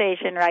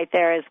conversation right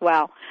there as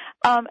well.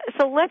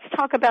 So let's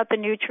talk about the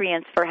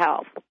nutrients for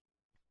health.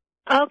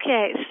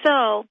 Okay,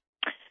 so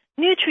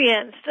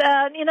nutrients.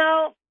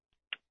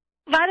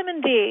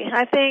 Vitamin D.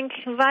 I think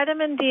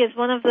vitamin D is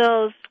one of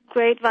those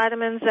great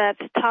vitamins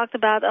that's talked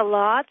about a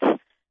lot.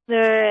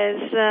 There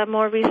is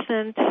more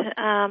recent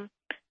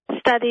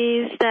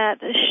studies that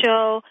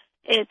show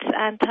its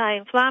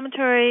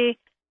anti-inflammatory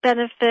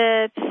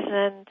benefits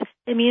and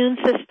immune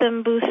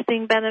system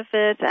boosting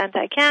benefits,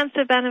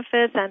 anti-cancer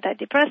benefits,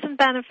 antidepressant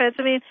benefits.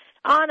 I mean,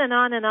 on and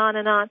on and on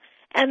and on.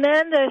 And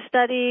then there's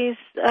studies,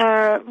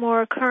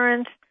 more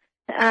current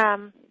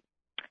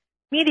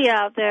media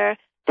out there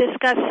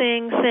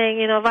discussing,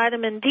 saying,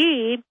 vitamin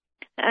D,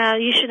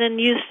 you shouldn't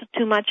use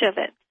too much of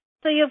it.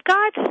 So you've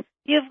got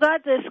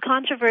this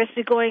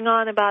controversy going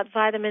on about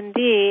vitamin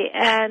D,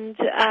 and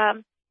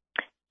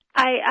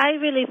I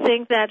really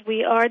think that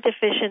we are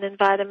deficient in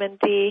vitamin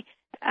D,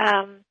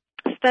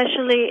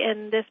 especially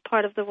in this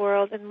part of the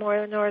world, in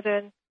more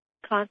northern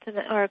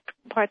continent or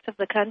parts of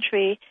the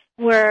country,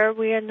 where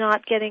we are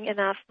not getting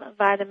enough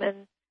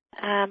vitamin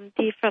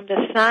D from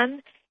the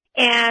sun,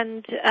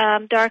 and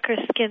darker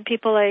skinned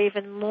people are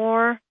even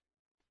more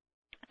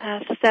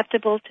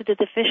susceptible to the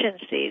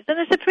deficiencies. And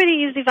it's a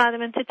pretty easy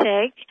vitamin to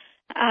take.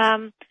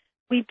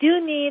 We do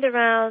need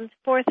around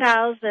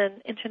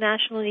 4,000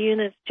 international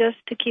units just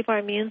to keep our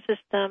immune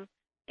system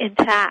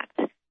intact.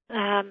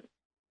 And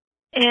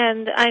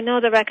I know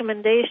the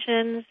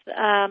recommendations,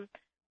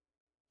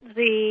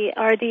 the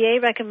RDA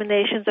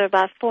recommendations are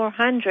about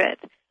 400,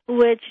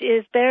 which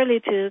is barely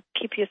to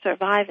keep you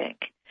surviving.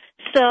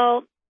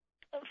 So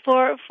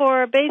for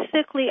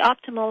basically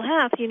optimal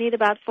health, you need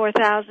about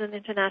 4,000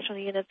 international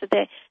units a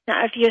day.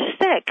 Now, if you're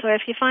sick or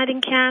if you're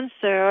fighting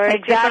cancer or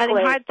if you're fighting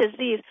heart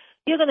disease,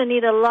 you're going to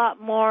need a lot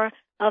more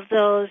of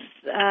those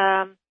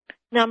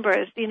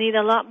numbers. You need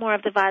a lot more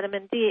of the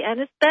vitamin D. And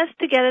it's best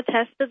to get it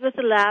tested with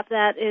a lab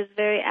that is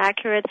very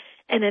accurate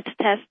in its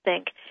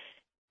testing.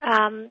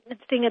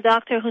 Seeing a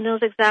doctor who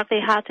knows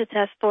exactly how to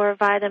test for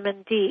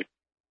vitamin D.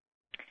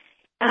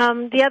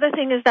 The other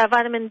thing is that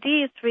vitamin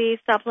D3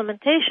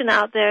 supplementation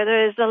out there,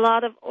 there is a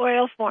lot of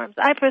oil forms.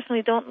 I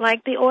personally don't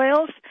like the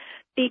oils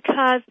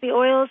because the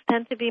oils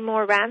tend to be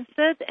more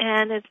rancid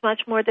and it's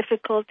much more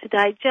difficult to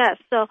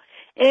digest. So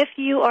if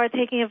you are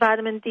taking a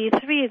vitamin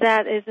D3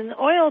 that is an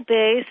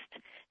oil-based,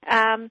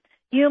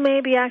 you may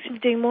be actually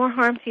doing more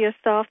harm to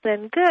yourself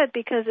than good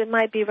because it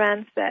might be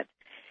rancid.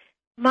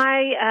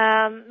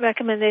 My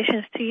recommendation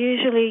is to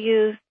usually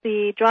use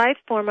the dried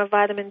form of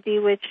vitamin D,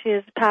 which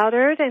is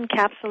powdered and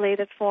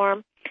encapsulated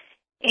form,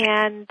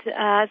 and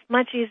it's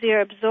much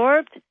easier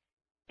absorbed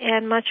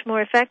and much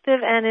more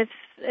effective, and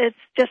it's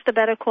just a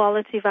better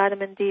quality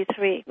vitamin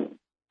D3.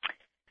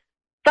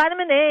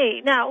 Vitamin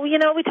A. Now,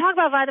 we talk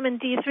about vitamin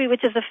D3,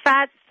 which is a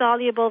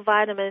fat-soluble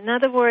vitamin. In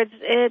other words,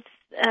 it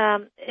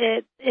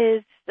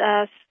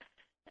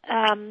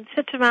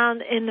sits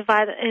around in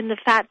the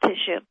fat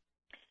tissue.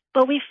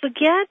 But we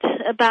forget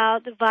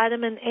about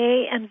vitamin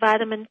A and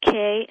vitamin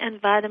K and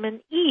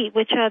vitamin E,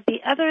 which are the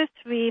other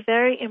three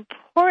very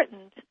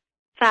important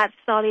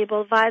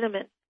fat-soluble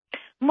vitamins.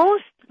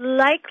 Most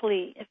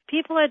likely, if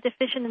people are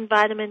deficient in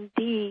vitamin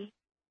D,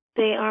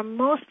 they are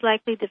most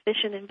likely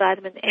deficient in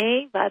vitamin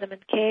A, vitamin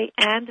K,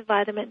 and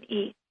vitamin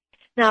E.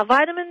 Now,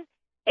 vitamin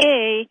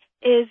A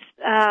is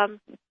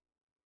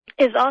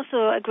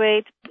also a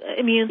great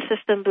immune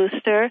system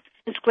booster.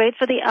 It's great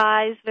for the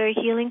eyes, very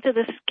healing to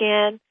the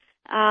skin.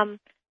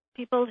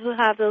 People who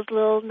have those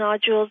little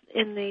nodules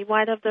in the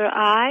white of their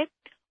eye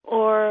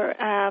or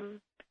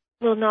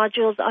little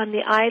nodules on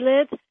the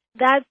eyelid,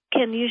 that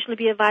can usually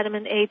be a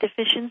vitamin A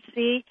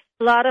deficiency.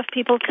 A lot of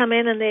people come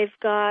in and they've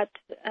got,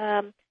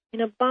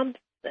 bumps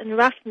and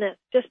roughness,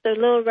 just a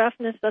little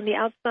roughness on the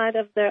outside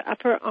of their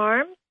upper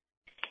arm.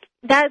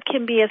 That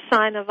can be a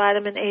sign of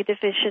vitamin A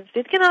deficiency.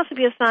 It can also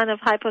be a sign of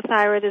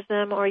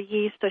hypothyroidism or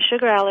yeast or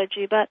sugar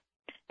allergy, but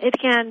it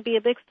can be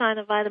a big sign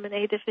of vitamin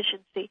A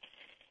deficiency.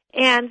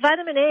 And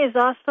vitamin A is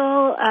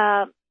also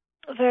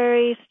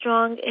very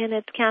strong in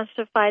its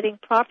cancer-fighting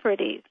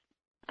properties.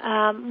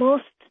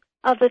 Most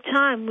of the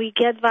time we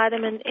get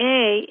vitamin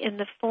A in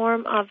the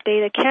form of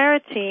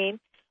beta-carotene,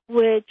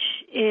 which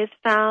is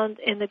found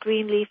in the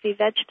green leafy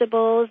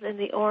vegetables, in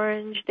the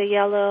orange, the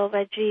yellow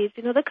veggies,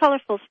 the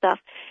colorful stuff.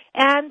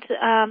 And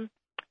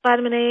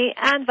vitamin A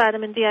and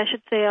vitamin D, I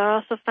should say, are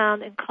also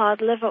found in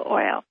cod liver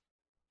oil.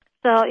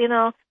 So,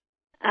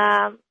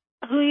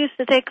 who used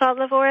to take cod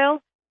liver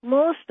oil?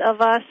 Most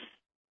of us,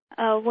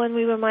 when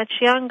we were much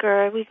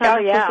younger, we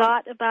kind of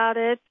forgot about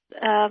it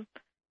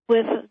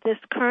with this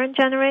current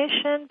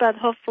generation, but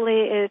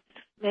hopefully it's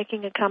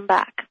making a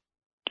comeback.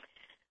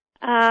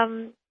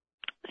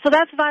 So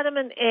that's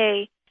vitamin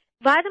A.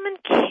 Vitamin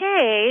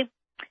K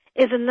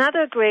is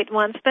another great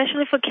one,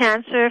 especially for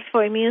cancer,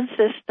 for immune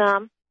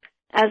system,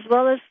 as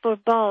well as for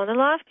bone. A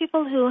lot of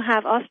people who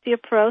have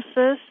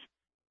osteoporosis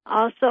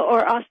also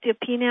or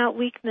osteopenia,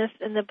 weakness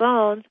in the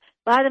bones,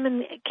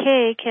 vitamin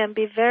K can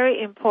be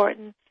very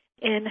important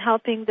in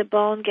helping the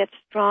bone get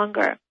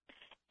stronger.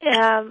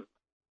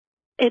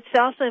 It's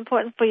also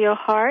important for your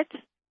heart.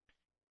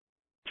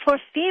 For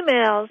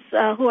females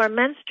who are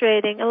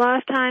menstruating, a lot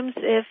of times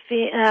if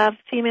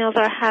females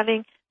are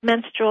having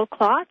menstrual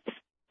clots,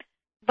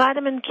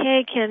 vitamin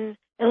K can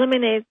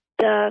eliminate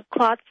the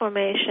clot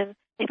formation.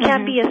 It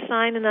can be a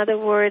sign, in other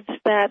words,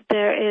 that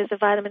there is a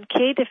vitamin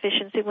K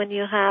deficiency when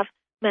you have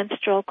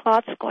menstrual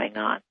clots going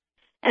on.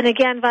 And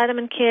again,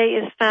 vitamin K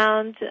is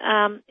found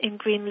in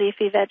green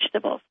leafy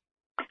vegetables.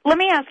 Let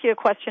me ask you a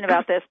question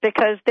about this,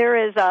 because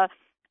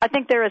I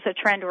think there is a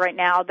trend right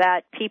now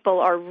that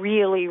people are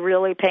really,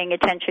 really paying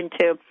attention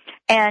to,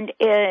 and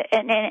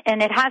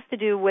it has to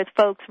do with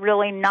folks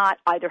really not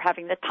either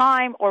having the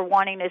time or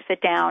wanting to sit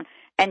down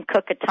and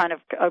cook a ton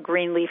of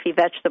green leafy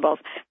vegetables.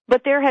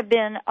 But there have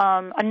been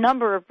a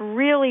number of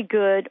really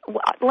good,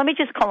 let me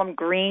just call them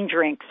green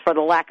drinks for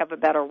the lack of a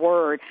better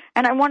word,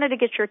 and I wanted to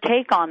get your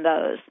take on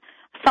those.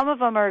 Some of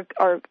them are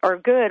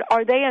good.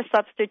 Are they a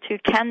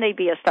substitute? Can they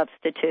be a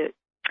substitute?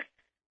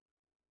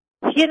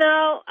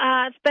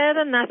 It's better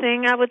than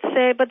nothing, I would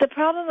say. But the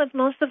problem with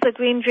most of the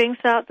green drinks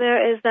out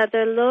there is that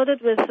they're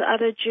loaded with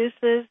other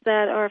juices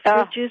that are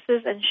fruit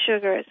juices and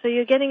sugar. So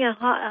you're getting a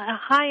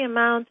high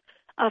amount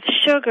of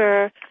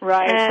sugar,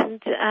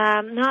 and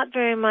not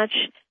very much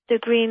the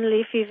green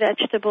leafy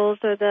vegetables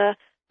or the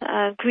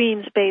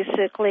greens,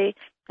 basically.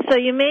 So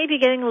you may be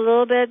getting a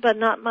little bit, but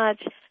not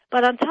much.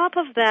 But on top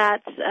of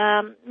that,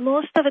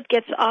 most of it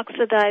gets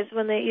oxidized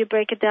when you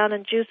break it down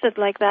and juice it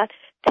like that.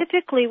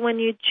 Typically, when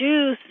you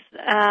juice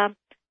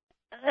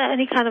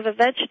any kind of a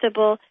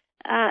vegetable,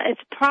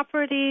 its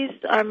properties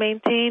are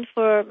maintained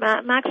for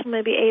maximum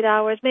maybe 8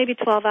 hours, maybe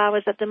 12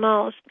 hours at the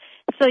most.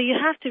 So you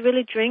have to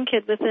really drink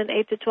it within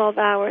 8 to 12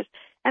 hours.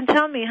 And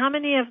tell me, how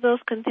many of those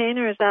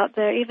containers out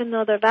there, even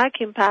though they're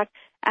vacuum packed,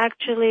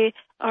 actually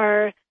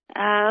are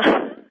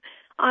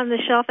on the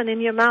shelf and in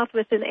your mouth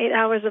within 8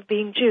 hours of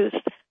being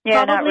juiced?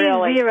 Yeah, probably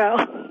not really. 0.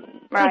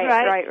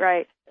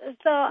 Right.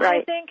 So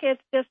I think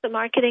it's just a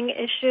marketing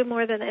issue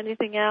more than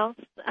anything else.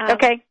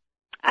 Okay.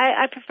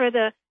 I prefer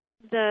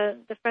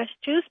the fresh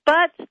juice,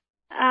 but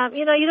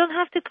you don't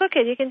have to cook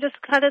it. You can just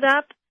cut it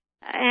up.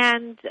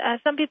 And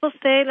some people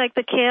say like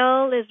the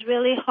kale is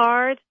really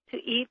hard to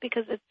eat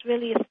because it's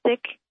really a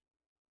thick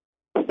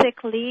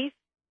leaf.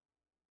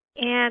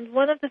 And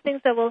one of the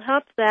things that will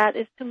help that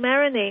is to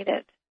marinate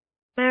it.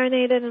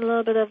 Marinate it in a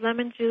little bit of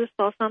lemon juice,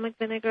 balsamic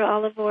vinegar,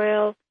 olive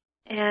oil,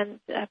 and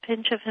a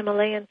pinch of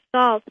Himalayan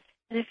salt.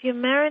 And if you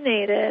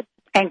marinate it,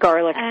 and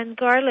garlic,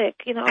 or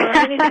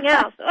anything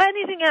else,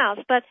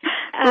 but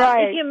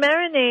if you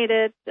marinate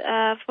it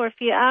for a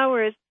few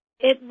hours,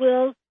 it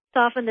will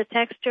soften the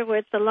texture where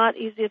it's a lot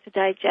easier to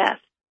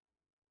digest.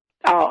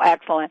 Oh,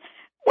 excellent.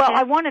 Well,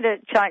 I wanted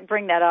to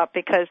bring that up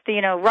because,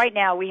 right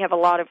now we have a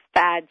lot of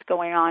fads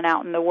going on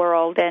out in the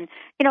world. And,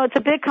 it's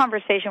a big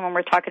conversation when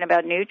we're talking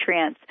about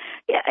nutrients.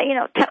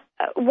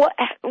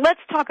 let's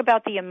talk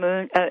about the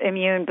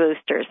immune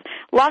boosters.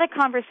 A lot of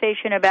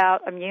conversation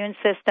about immune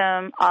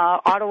system,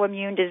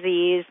 autoimmune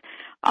disease,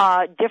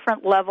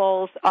 different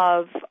levels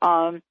of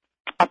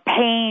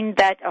pain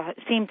that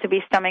seem to be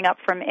stemming up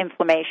from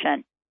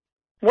inflammation.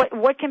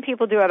 What can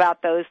people do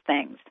about those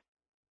things?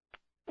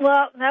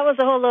 Well, that was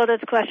a whole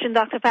loaded question,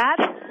 Dr. Pat.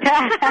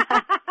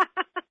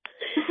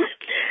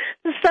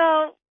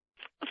 So,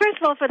 first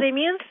of all, for the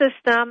immune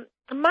system,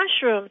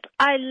 mushrooms.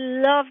 I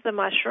love the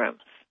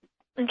mushrooms.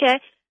 Okay?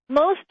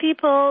 Most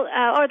people,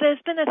 or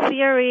there's been a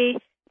theory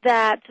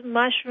that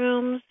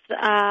mushrooms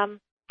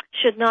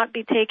should not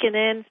be taken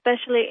in,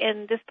 especially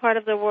in this part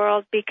of the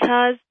world,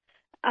 because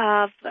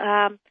of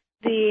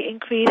the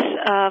increase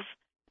of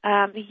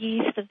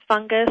yeast and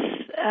fungus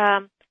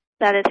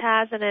that it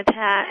has, and it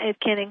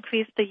can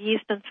increase the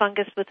yeast and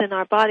fungus within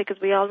our body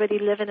because we already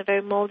live in a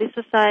very moldy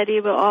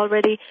society. We're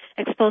already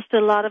exposed to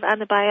a lot of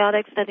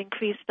antibiotics that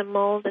increase the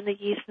mold and the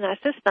yeast in our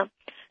system.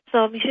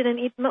 So we shouldn't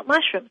eat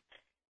mushrooms.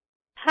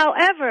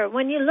 However,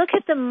 when you look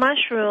at the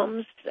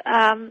mushrooms,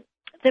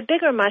 the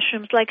bigger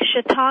mushrooms like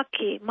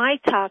shiitake,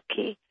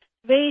 maitake,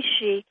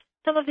 reishi,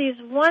 some of these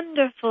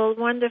wonderful,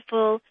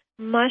 wonderful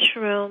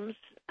mushrooms,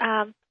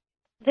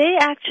 they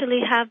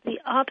actually have the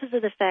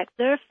opposite effect.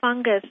 Their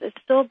fungus is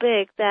so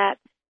big that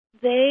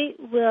they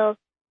will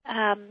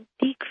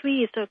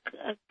decrease or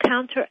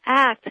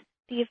counteract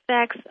the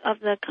effects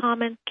of the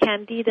common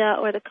candida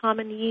or the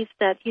common yeast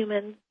that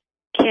humans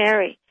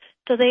carry.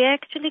 So they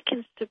actually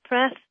can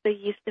suppress the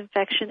yeast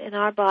infection in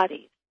our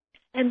bodies.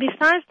 And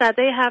besides that,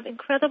 they have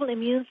incredible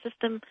immune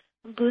system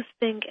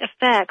boosting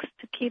effects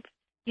to keep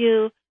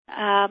you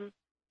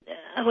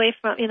away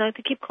from,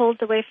 to keep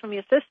colds away from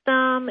your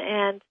system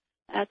and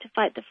to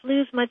fight the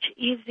flus much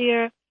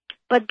easier.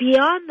 But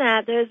beyond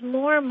that, there's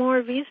more and more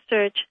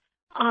research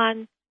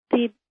on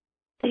the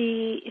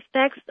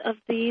effects of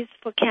these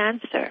for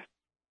cancer.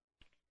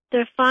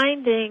 They're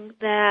finding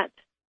that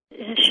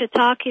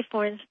shiitake,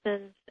 for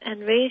instance,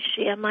 and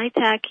reishi and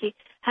maitake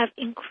have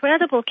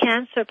incredible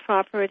cancer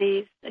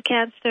properties,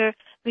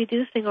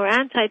 cancer-reducing or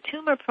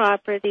anti-tumor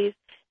properties,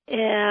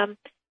 and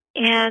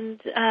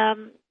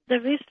the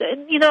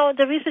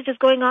research is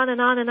going on and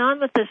on and on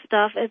with this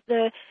stuff.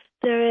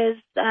 There is,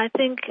 I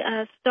think,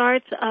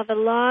 starts of a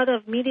lot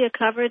of media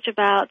coverage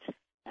about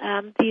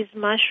these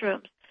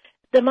mushrooms.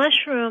 The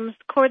mushrooms,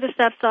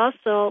 cordyceps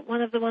also,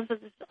 one of the ones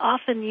that is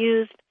often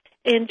used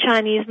in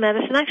Chinese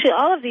medicine. Actually,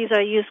 all of these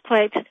are used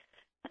quite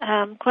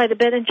a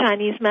bit in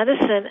Chinese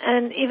medicine,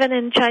 and even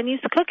in Chinese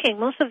cooking.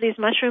 Most of these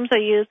mushrooms are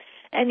used.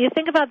 And you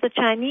think about the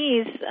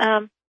Chinese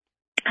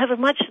have a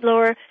much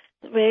lower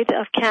rate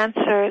of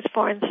cancers,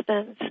 for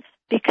instance,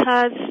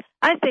 because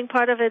I think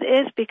part of it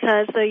is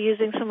because they're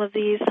using some of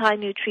these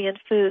high-nutrient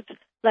foods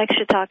like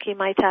shiitake,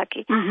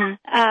 maitake.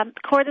 Mm-hmm.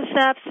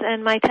 Cordyceps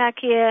and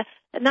maitake,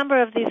 a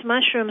number of these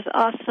mushrooms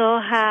also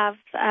have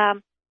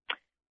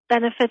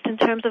benefits in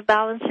terms of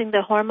balancing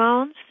the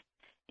hormones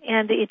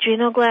and the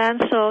adrenal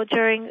glands. So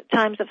during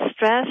times of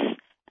stress,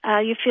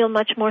 you feel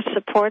much more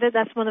supported.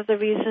 That's one of the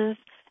reasons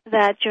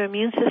that your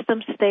immune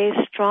system stays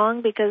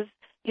strong, because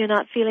you're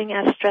not feeling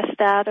as stressed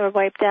out or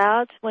wiped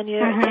out when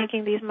you're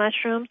taking these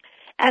mushrooms.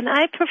 And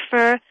I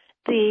prefer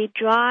the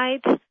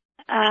dried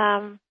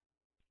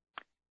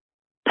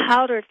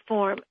powdered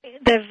form.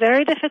 They're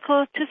very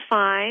difficult to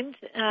find.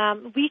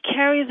 We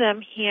carry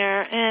them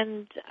here,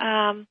 and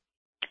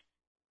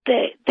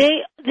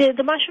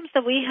the mushrooms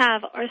that we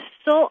have are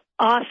so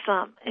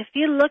awesome. If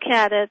you look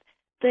at it,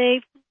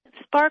 they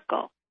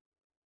sparkle.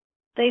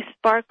 They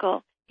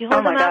sparkle. You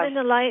hold them out in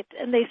the light,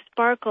 and they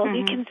sparkle. Mm-hmm.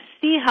 You can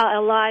see how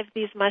alive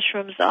these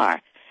mushrooms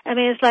are. I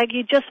mean, it's like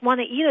you just want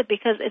to eat it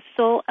because it's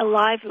so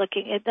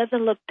alive-looking. It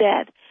doesn't look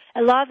dead.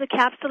 A lot of the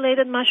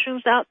capsulated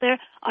mushrooms out there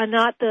are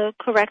not the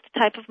correct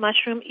type of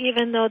mushroom,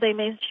 even though they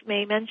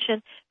may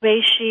mention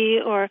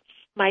reishi or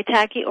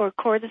maitake or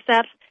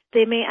cordyceps.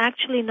 They may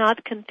actually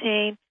not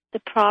contain the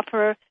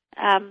proper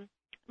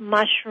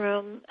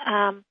mushroom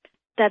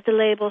that the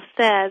label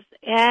says,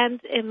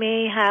 and it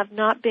may have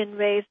not been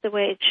raised the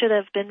way it should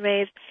have been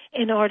raised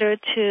in order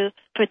to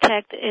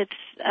protect its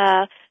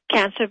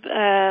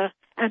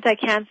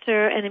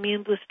anti-cancer and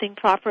immune-boosting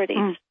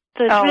properties.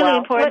 So it's really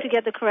important to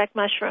get the correct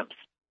mushrooms.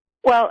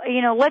 Well,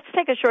 let's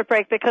take a short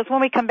break, because when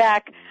we come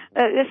back,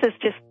 this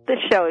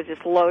show is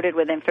just loaded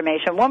with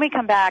information. When we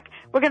come back,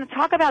 we're going to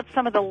talk about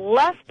some of the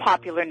less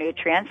popular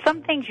nutrients,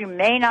 some things you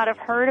may not have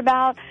heard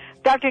about.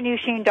 Dr.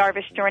 Nooshin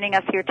Darvish joining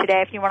us here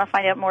today. If you want to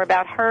find out more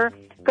about her,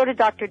 go to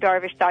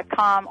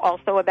drdarvish.com,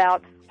 also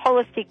about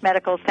Holistic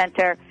Medical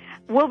Center.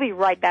 We'll be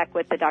right back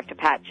with the Dr.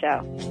 Pat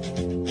Show.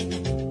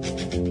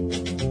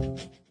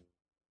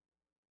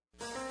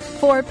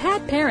 For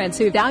pet parents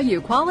who value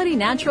quality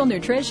natural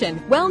nutrition,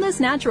 Wellness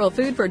Natural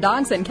Food for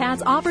Dogs and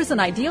Cats offers an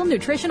ideal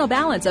nutritional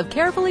balance of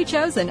carefully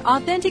chosen,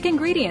 authentic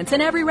ingredients in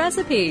every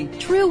recipe.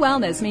 True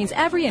wellness means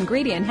every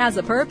ingredient has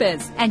a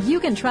purpose, and you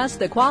can trust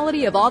the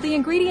quality of all the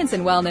ingredients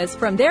in wellness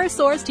from their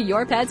source to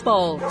your pet's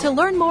bowl. To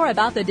learn more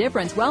about the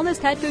difference wellness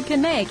pet food can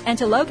make and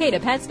to locate a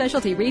pet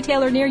specialty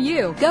retailer near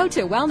you, go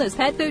to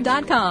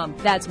wellnesspetfood.com.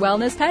 That's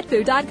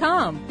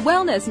wellnesspetfood.com.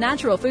 Wellness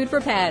Natural Food for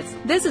Pets.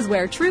 This is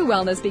where true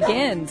wellness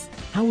begins.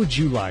 How would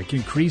you like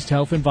increased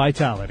health and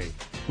vitality?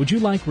 Would you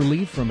like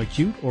relief from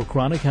acute or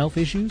chronic health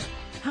issues?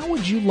 How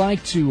would you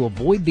like to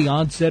avoid the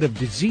onset of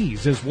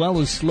disease as well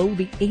as slow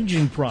the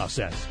aging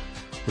process?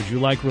 Would you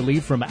like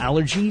relief from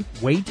allergy,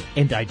 weight,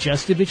 and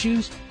digestive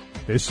issues?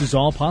 This is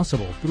all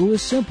possible through a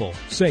simple,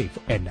 safe,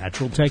 and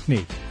natural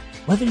technique.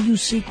 Whether you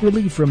seek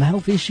relief from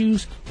health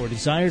issues or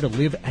desire to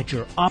live at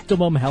your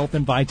optimum health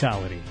and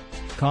vitality,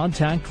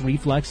 contact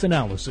reflex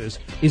analysis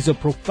is a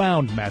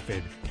profound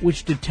method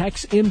which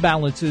detects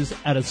imbalances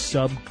at a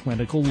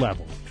subclinical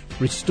level,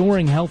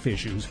 restoring health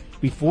issues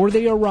before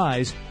they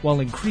arise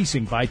while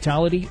increasing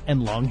vitality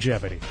and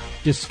longevity.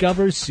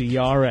 Discover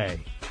CRA.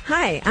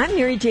 Hi, I'm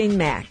Mary Jane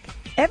Mack.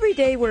 Every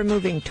day we're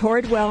moving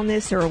toward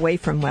wellness or away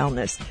from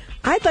wellness.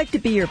 I'd like to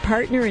be your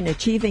partner in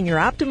achieving your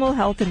optimal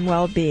health and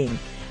well-being.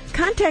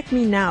 Contact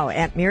me now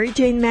at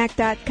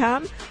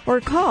maryjanemack.com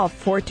or call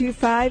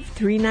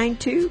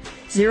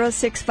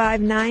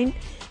 425-392-0659.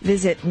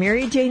 Visit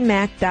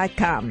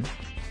maryjanemack.com.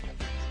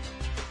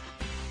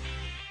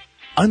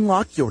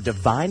 Unlock your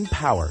divine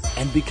power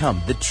and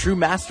become the true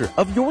master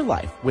of your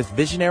life with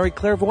visionary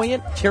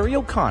clairvoyant Terry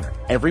O'Connor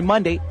every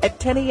Monday at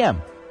 10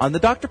 a.m. on The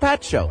Dr.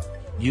 Pat Show.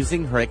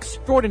 Using her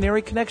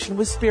extraordinary connection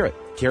with Spirit,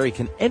 Terry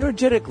can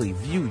energetically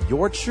view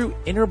your true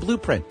inner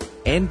blueprint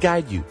and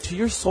guide you to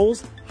your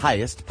soul's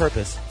highest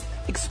purpose.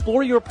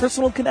 Explore your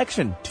personal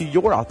connection to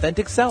your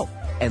authentic self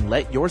and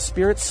let your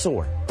spirit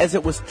soar as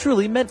it was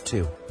truly meant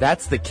to.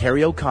 That's The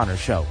Terry O'Connor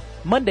Show,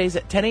 Mondays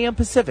at 10 a.m.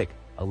 Pacific,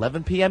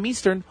 11 p.m.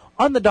 Eastern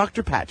on The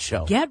Dr. Pat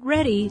Show. Get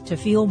ready to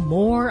feel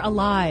more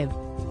alive.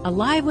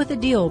 Alive with a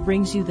Deal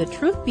brings you the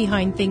truth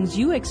behind things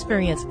you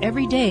experience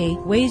every day,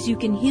 ways you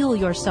can heal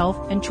yourself,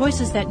 and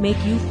choices that make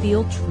you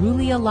feel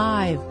truly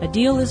alive. A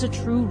Deal is a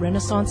true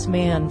Renaissance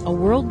man, a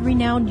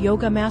world-renowned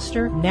yoga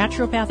master,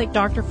 naturopathic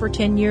doctor for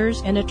 10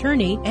 years, an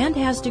attorney, and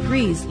has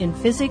degrees in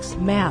physics,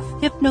 math,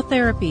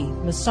 hypnotherapy,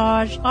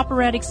 massage,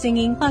 operatic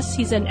singing, plus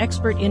he's an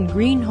expert in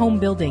green home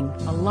building.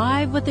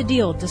 Alive with a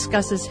Deal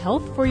discusses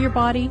health for your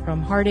body,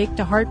 from heartache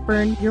to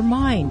heartburn, your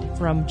mind,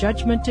 from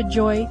judgment to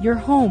joy, your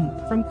home,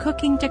 from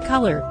cooking to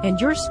color, and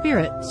your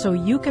spirit, so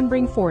you can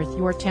bring forth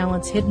your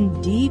talents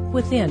hidden deep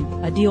within.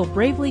 A Deal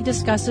bravely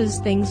discusses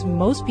things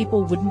most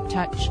people wouldn't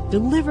touch,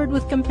 delivered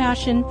with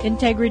compassion,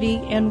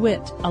 integrity, and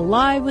wit.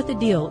 Alive with a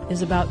Deal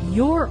is about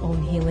your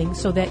own healing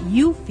so that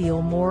you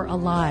feel more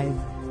alive.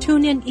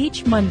 Tune in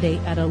each Monday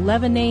at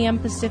 11 a.m.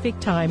 Pacific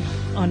Time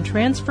on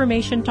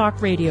Transformation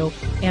Talk Radio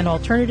and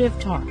Alternative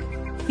Talk.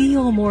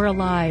 Feel more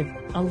alive.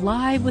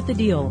 Alive with a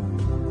Deal.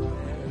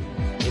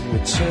 In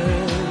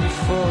return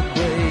for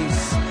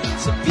grace,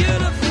 it's a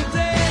beautiful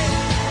day.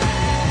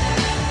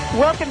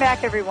 Welcome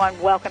back,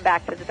 everyone. Welcome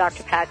back to the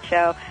Dr. Pat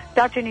Show.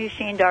 Dr.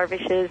 Nooshin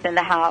Darvish is in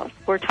the house.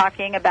 We're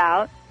talking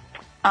about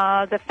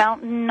the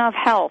fountain of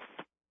health,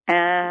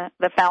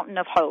 the fountain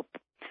of hope.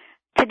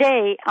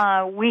 Today,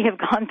 we have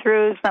gone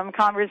through some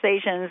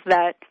conversations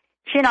that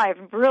she and I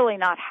have really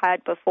not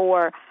had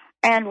before,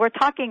 and we're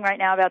talking right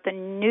now about the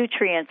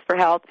nutrients for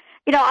health.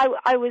 You know,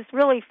 I was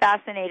really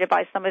fascinated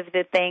by some of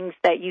the things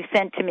that you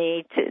sent to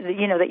me,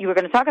 that you were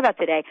going to talk about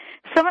today.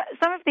 Some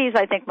of these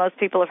I think most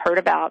people have heard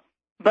about,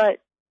 but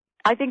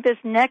I think this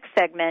next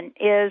segment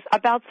is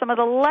about some of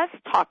the less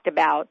talked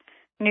about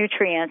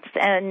nutrients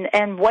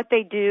and what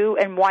they do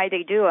and why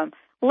they do them.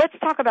 Let's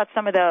talk about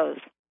some of those.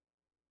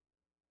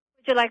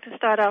 Would you like to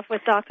start off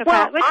with Dr.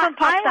 Pat? Which one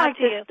pops out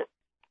to you?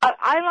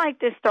 I like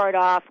to start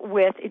off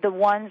with the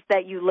ones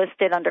that you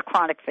listed under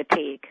chronic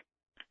fatigue.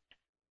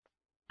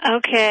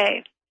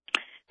 Okay.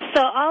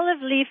 So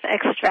olive leaf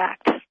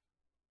extract.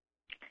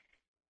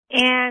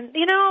 And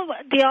you know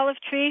the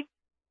olive tree?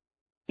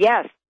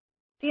 Yes.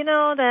 Do you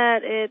know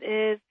that it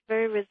is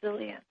very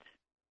resilient?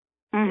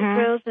 Mm-hmm. It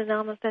grows in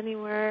almost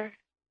anywhere,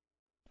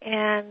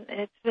 and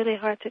it's really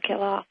hard to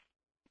kill off.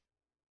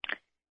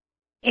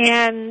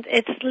 And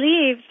its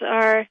leaves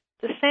are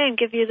the same,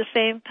 give you the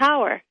same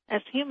power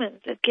as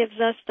humans. It gives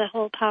us the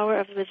whole power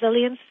of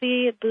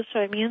resiliency. It boosts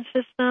our immune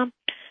system.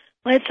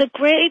 Well, it's a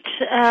great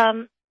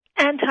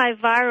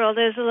antiviral.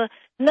 There's a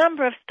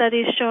number of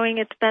studies showing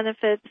its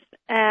benefits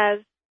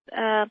as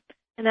an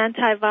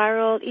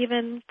antiviral,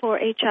 even for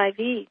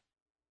HIV.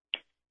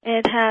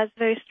 It has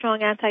very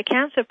strong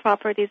anti-cancer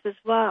properties as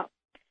well.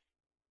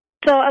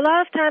 So a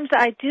lot of times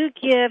I do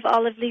give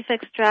olive leaf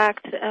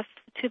extract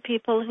to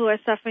people who are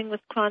suffering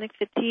with chronic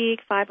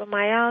fatigue,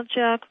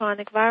 fibromyalgia,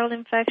 chronic viral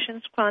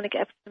infections, chronic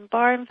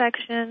Epstein-Barr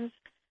infections,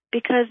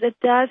 because it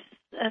does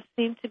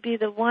seem to be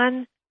the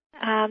one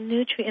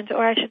nutrient,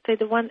 or I should say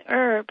the one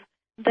herb,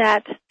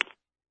 that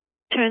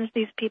turns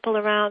these people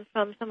around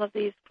from some of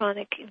these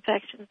chronic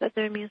infections that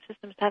their immune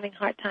system is having a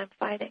hard time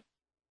fighting.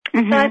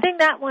 Mm-hmm. So I think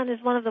that one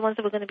is one of the ones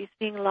that we're going to be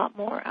seeing a lot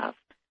more of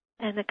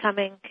in the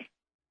coming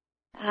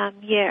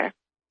year,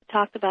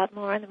 talked about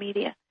more in the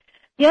media.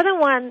 The other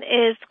one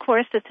is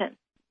quercetin.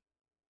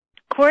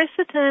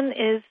 Quercetin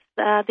is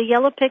the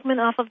yellow pigment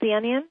off of the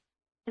onion.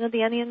 You know,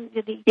 the onion,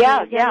 the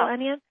yellow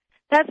onion?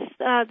 That's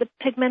the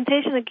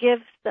pigmentation that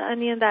gives the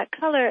onion that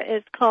color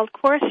is called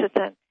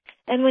quercetin.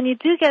 And when you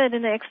do get it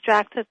in an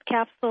extracted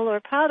capsule or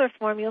powder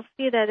form, you'll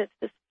see that it's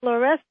this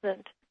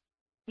fluorescent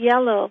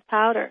yellow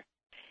powder.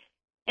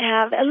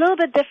 A little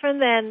bit different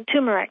than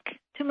turmeric.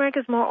 Turmeric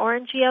is more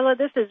orange yellow.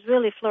 This is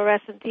really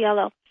fluorescent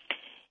yellow.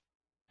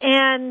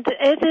 And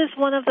it is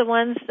one of the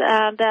ones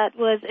that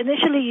was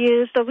initially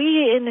used,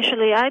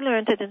 I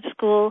learned it in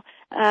school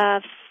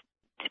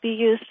to be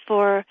used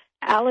for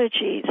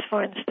allergies,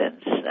 for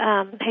instance,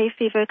 hay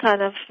fever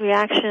kind of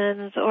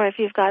reactions, or if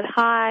you've got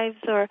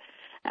hives or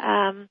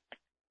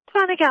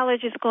chronic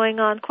allergies going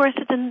on.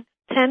 Quercetin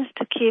tends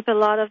to keep a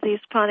lot of these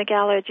chronic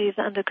allergies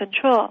under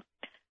control.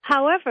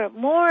 However,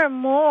 more and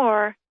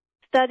more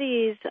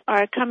studies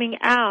are coming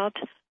out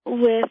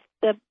with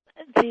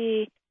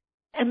the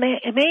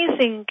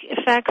amazing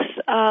effects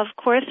of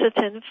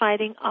quercetin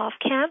fighting off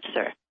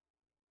cancer.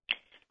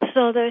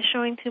 So they're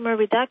showing tumor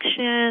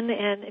reduction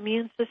and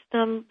immune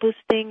system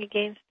boosting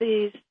against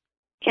these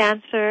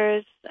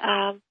cancers.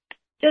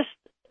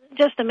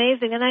 Just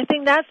amazing. And I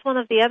think that's one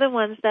of the other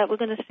ones that we're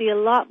going to see a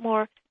lot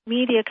more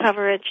media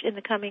coverage in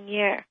the coming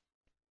year.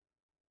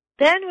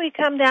 Then we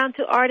come down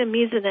to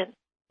artemisinin.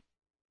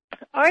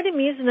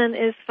 Artemisinin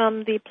is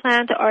from the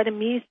plant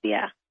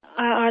Artemisia,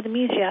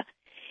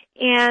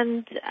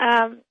 and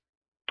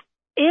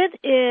it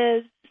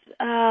is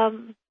a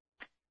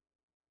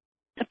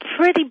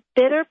pretty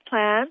bitter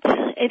plant.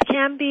 It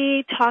can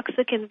be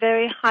toxic in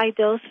very high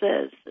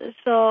doses,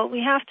 so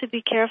we have to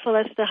be careful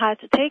as to how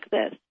to take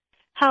this.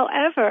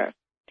 However,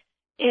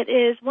 it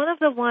is one of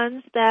the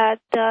ones that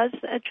does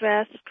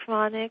address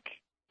chronic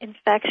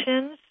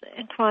infections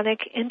and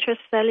chronic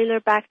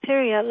intracellular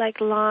bacteria like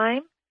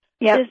Lyme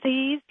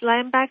disease,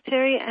 Lyme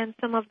bacteria, and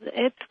some of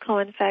its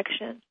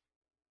co-infections.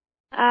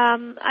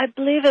 I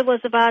believe it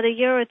was about a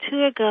year or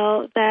two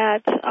ago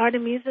that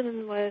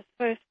artemisinin was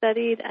first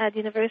studied at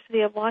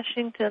University of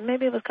Washington,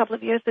 maybe it was a couple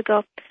of years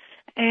ago,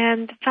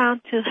 and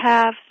found to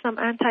have some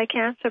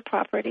anti-cancer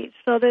properties.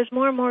 So there's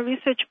more and more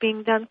research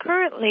being done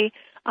currently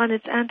on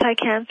its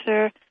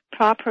anti-cancer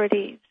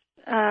properties.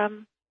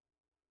 And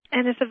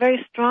it's a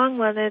very strong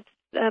one. It's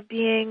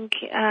being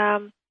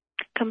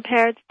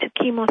compared to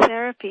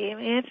chemotherapy. I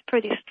mean, it's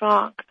pretty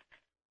strong.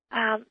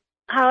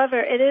 However,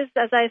 it is,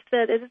 as I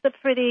said, it is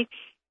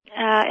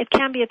it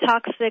can be a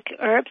toxic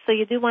herb, so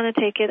you do want to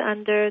take it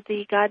under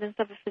the guidance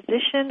of a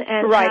physician.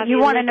 And right, you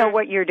want to know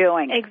what you're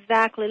doing.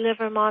 Exactly,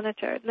 liver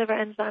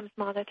enzymes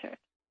monitored.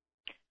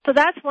 So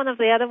that's one of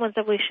the other ones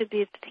that we should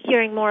be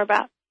hearing more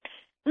about.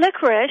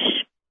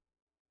 Licorice.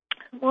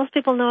 Most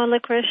people know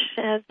licorice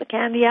as the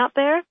candy out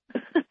there.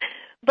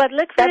 But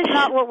licorice... That's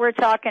not what we're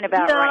talking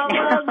about right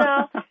now.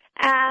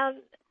 No.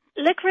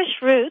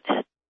 Licorice root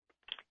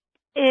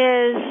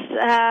is,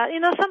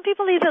 some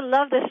people either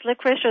love this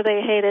licorice or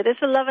they hate it.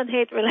 It's a love and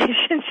hate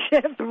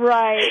relationship.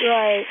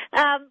 Right.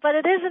 But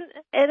it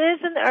is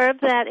an herb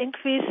that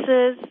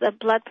increases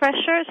blood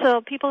pressure,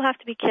 so people have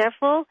to be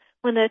careful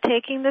when they're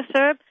taking this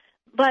herb.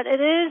 But it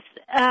is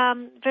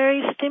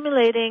very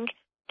stimulating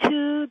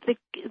to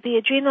the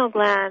adrenal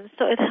glands,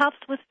 so it helps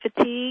with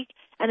fatigue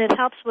and it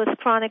helps with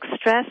chronic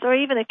stress or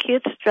even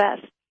acute stress.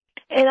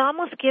 It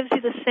almost gives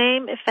you the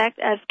same effect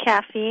as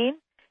caffeine,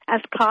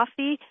 as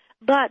coffee,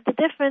 but the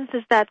difference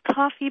is that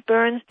coffee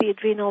burns the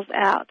adrenals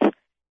out,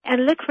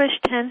 and licorice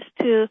tends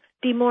to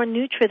be more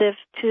nutritive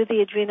to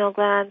the adrenal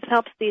glands,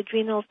 helps the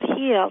adrenals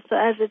heal. So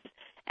as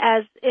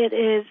it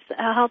is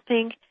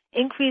helping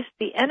increase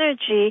the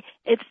energy,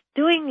 it's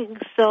doing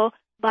so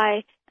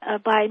by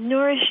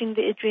nourishing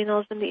the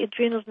adrenals, and the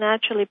adrenals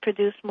naturally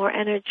produce more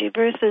energy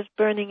versus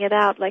burning it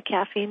out like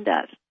caffeine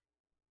does.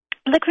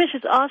 Licorice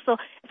is also,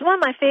 it's one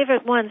of my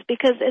favorite ones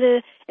because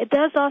it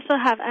does also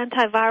have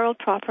antiviral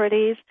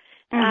properties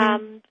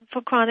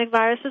for chronic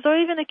viruses or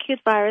even acute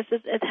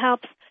viruses. It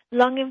helps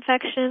lung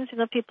infections,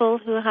 people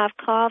who have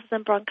coughs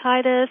and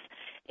bronchitis.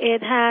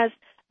 It has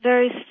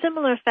very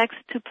similar effects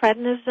to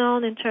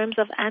prednisone in terms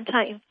of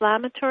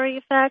anti-inflammatory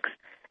effects.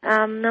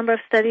 Number of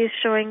studies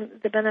showing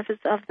the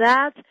benefits of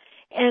that.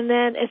 And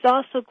then it's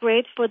also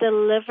great for the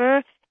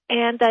liver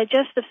and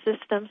digestive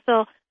system.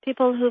 So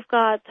people who've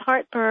got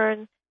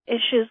heartburn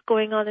issues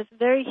going on, it's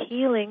very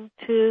healing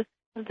to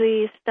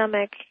the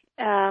stomach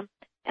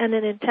and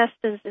then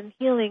intestines and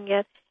healing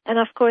it. And,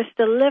 of course,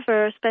 the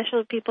liver,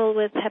 especially people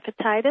with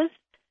hepatitis,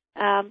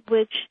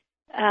 which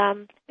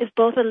is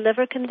both a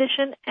liver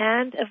condition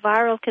and a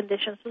viral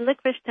condition. So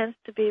licorice tends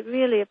to be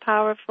really a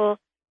powerful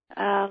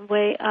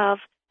way of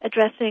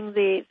addressing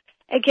these.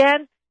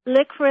 Again,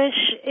 licorice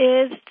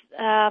is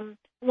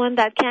one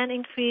that can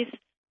increase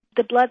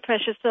the blood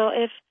pressure. So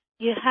if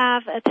you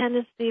have a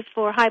tendency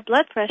for high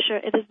blood pressure,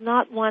 it is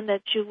not one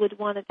that you would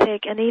want to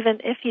take. And even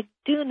if you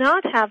do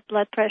not have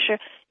blood pressure,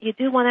 you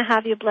do want to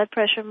have your blood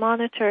pressure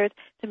monitored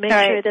to make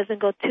sure it doesn't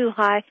go too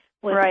high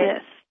with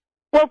this.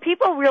 Well,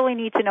 people really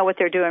need to know what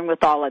they're doing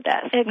with all of this.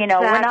 Exactly. You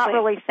know, we're not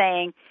really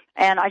saying,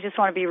 and I just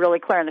want to be really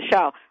clear in the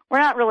show, we're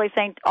not really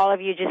saying to all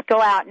of you just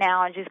go out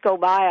now and just go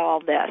buy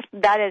all this.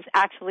 That is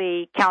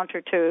actually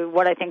counter to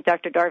what I think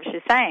Dr. Darvish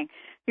is saying.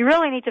 You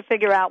really need to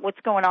figure out what's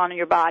going on in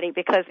your body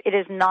because it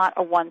is not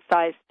a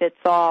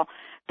one-size-fits-all.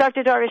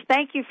 Dr. Darvish,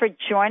 thank you for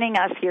joining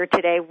us here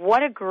today.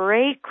 What a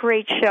great,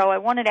 great show. I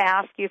wanted to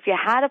ask you if you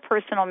had a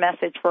personal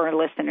message for our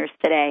listeners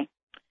today.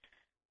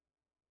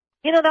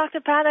 You know, Dr.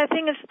 Pat, I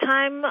think it's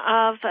time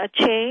of a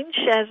change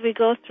as we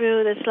go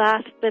through this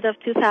last bit of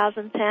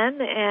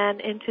 2010 and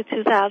into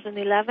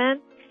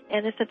 2011.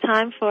 And it's a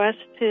time for us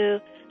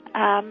to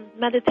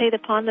meditate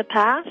upon the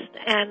past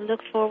and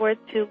look forward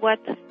to what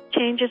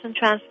changes and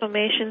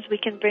transformations we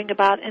can bring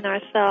about in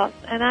ourselves.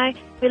 And I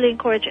really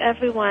encourage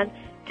everyone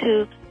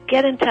to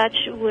get in touch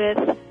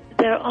with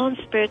their own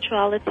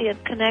spirituality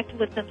and connect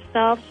with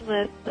themselves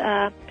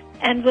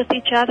and with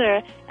each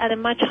other at a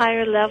much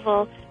higher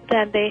level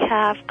than they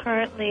have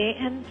currently,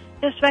 and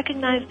just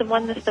recognize the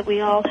oneness that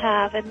we all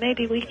have, and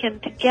maybe we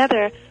can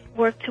together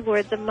work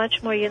towards a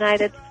much more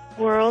united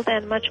world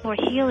and much more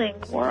healing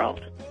world.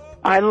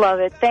 I love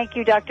it. Thank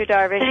you, Dr.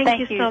 Darvish.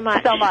 Thank you so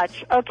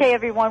much. Okay,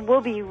 everyone,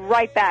 we'll be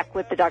right back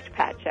with the Dr.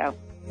 Pat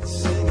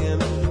Show.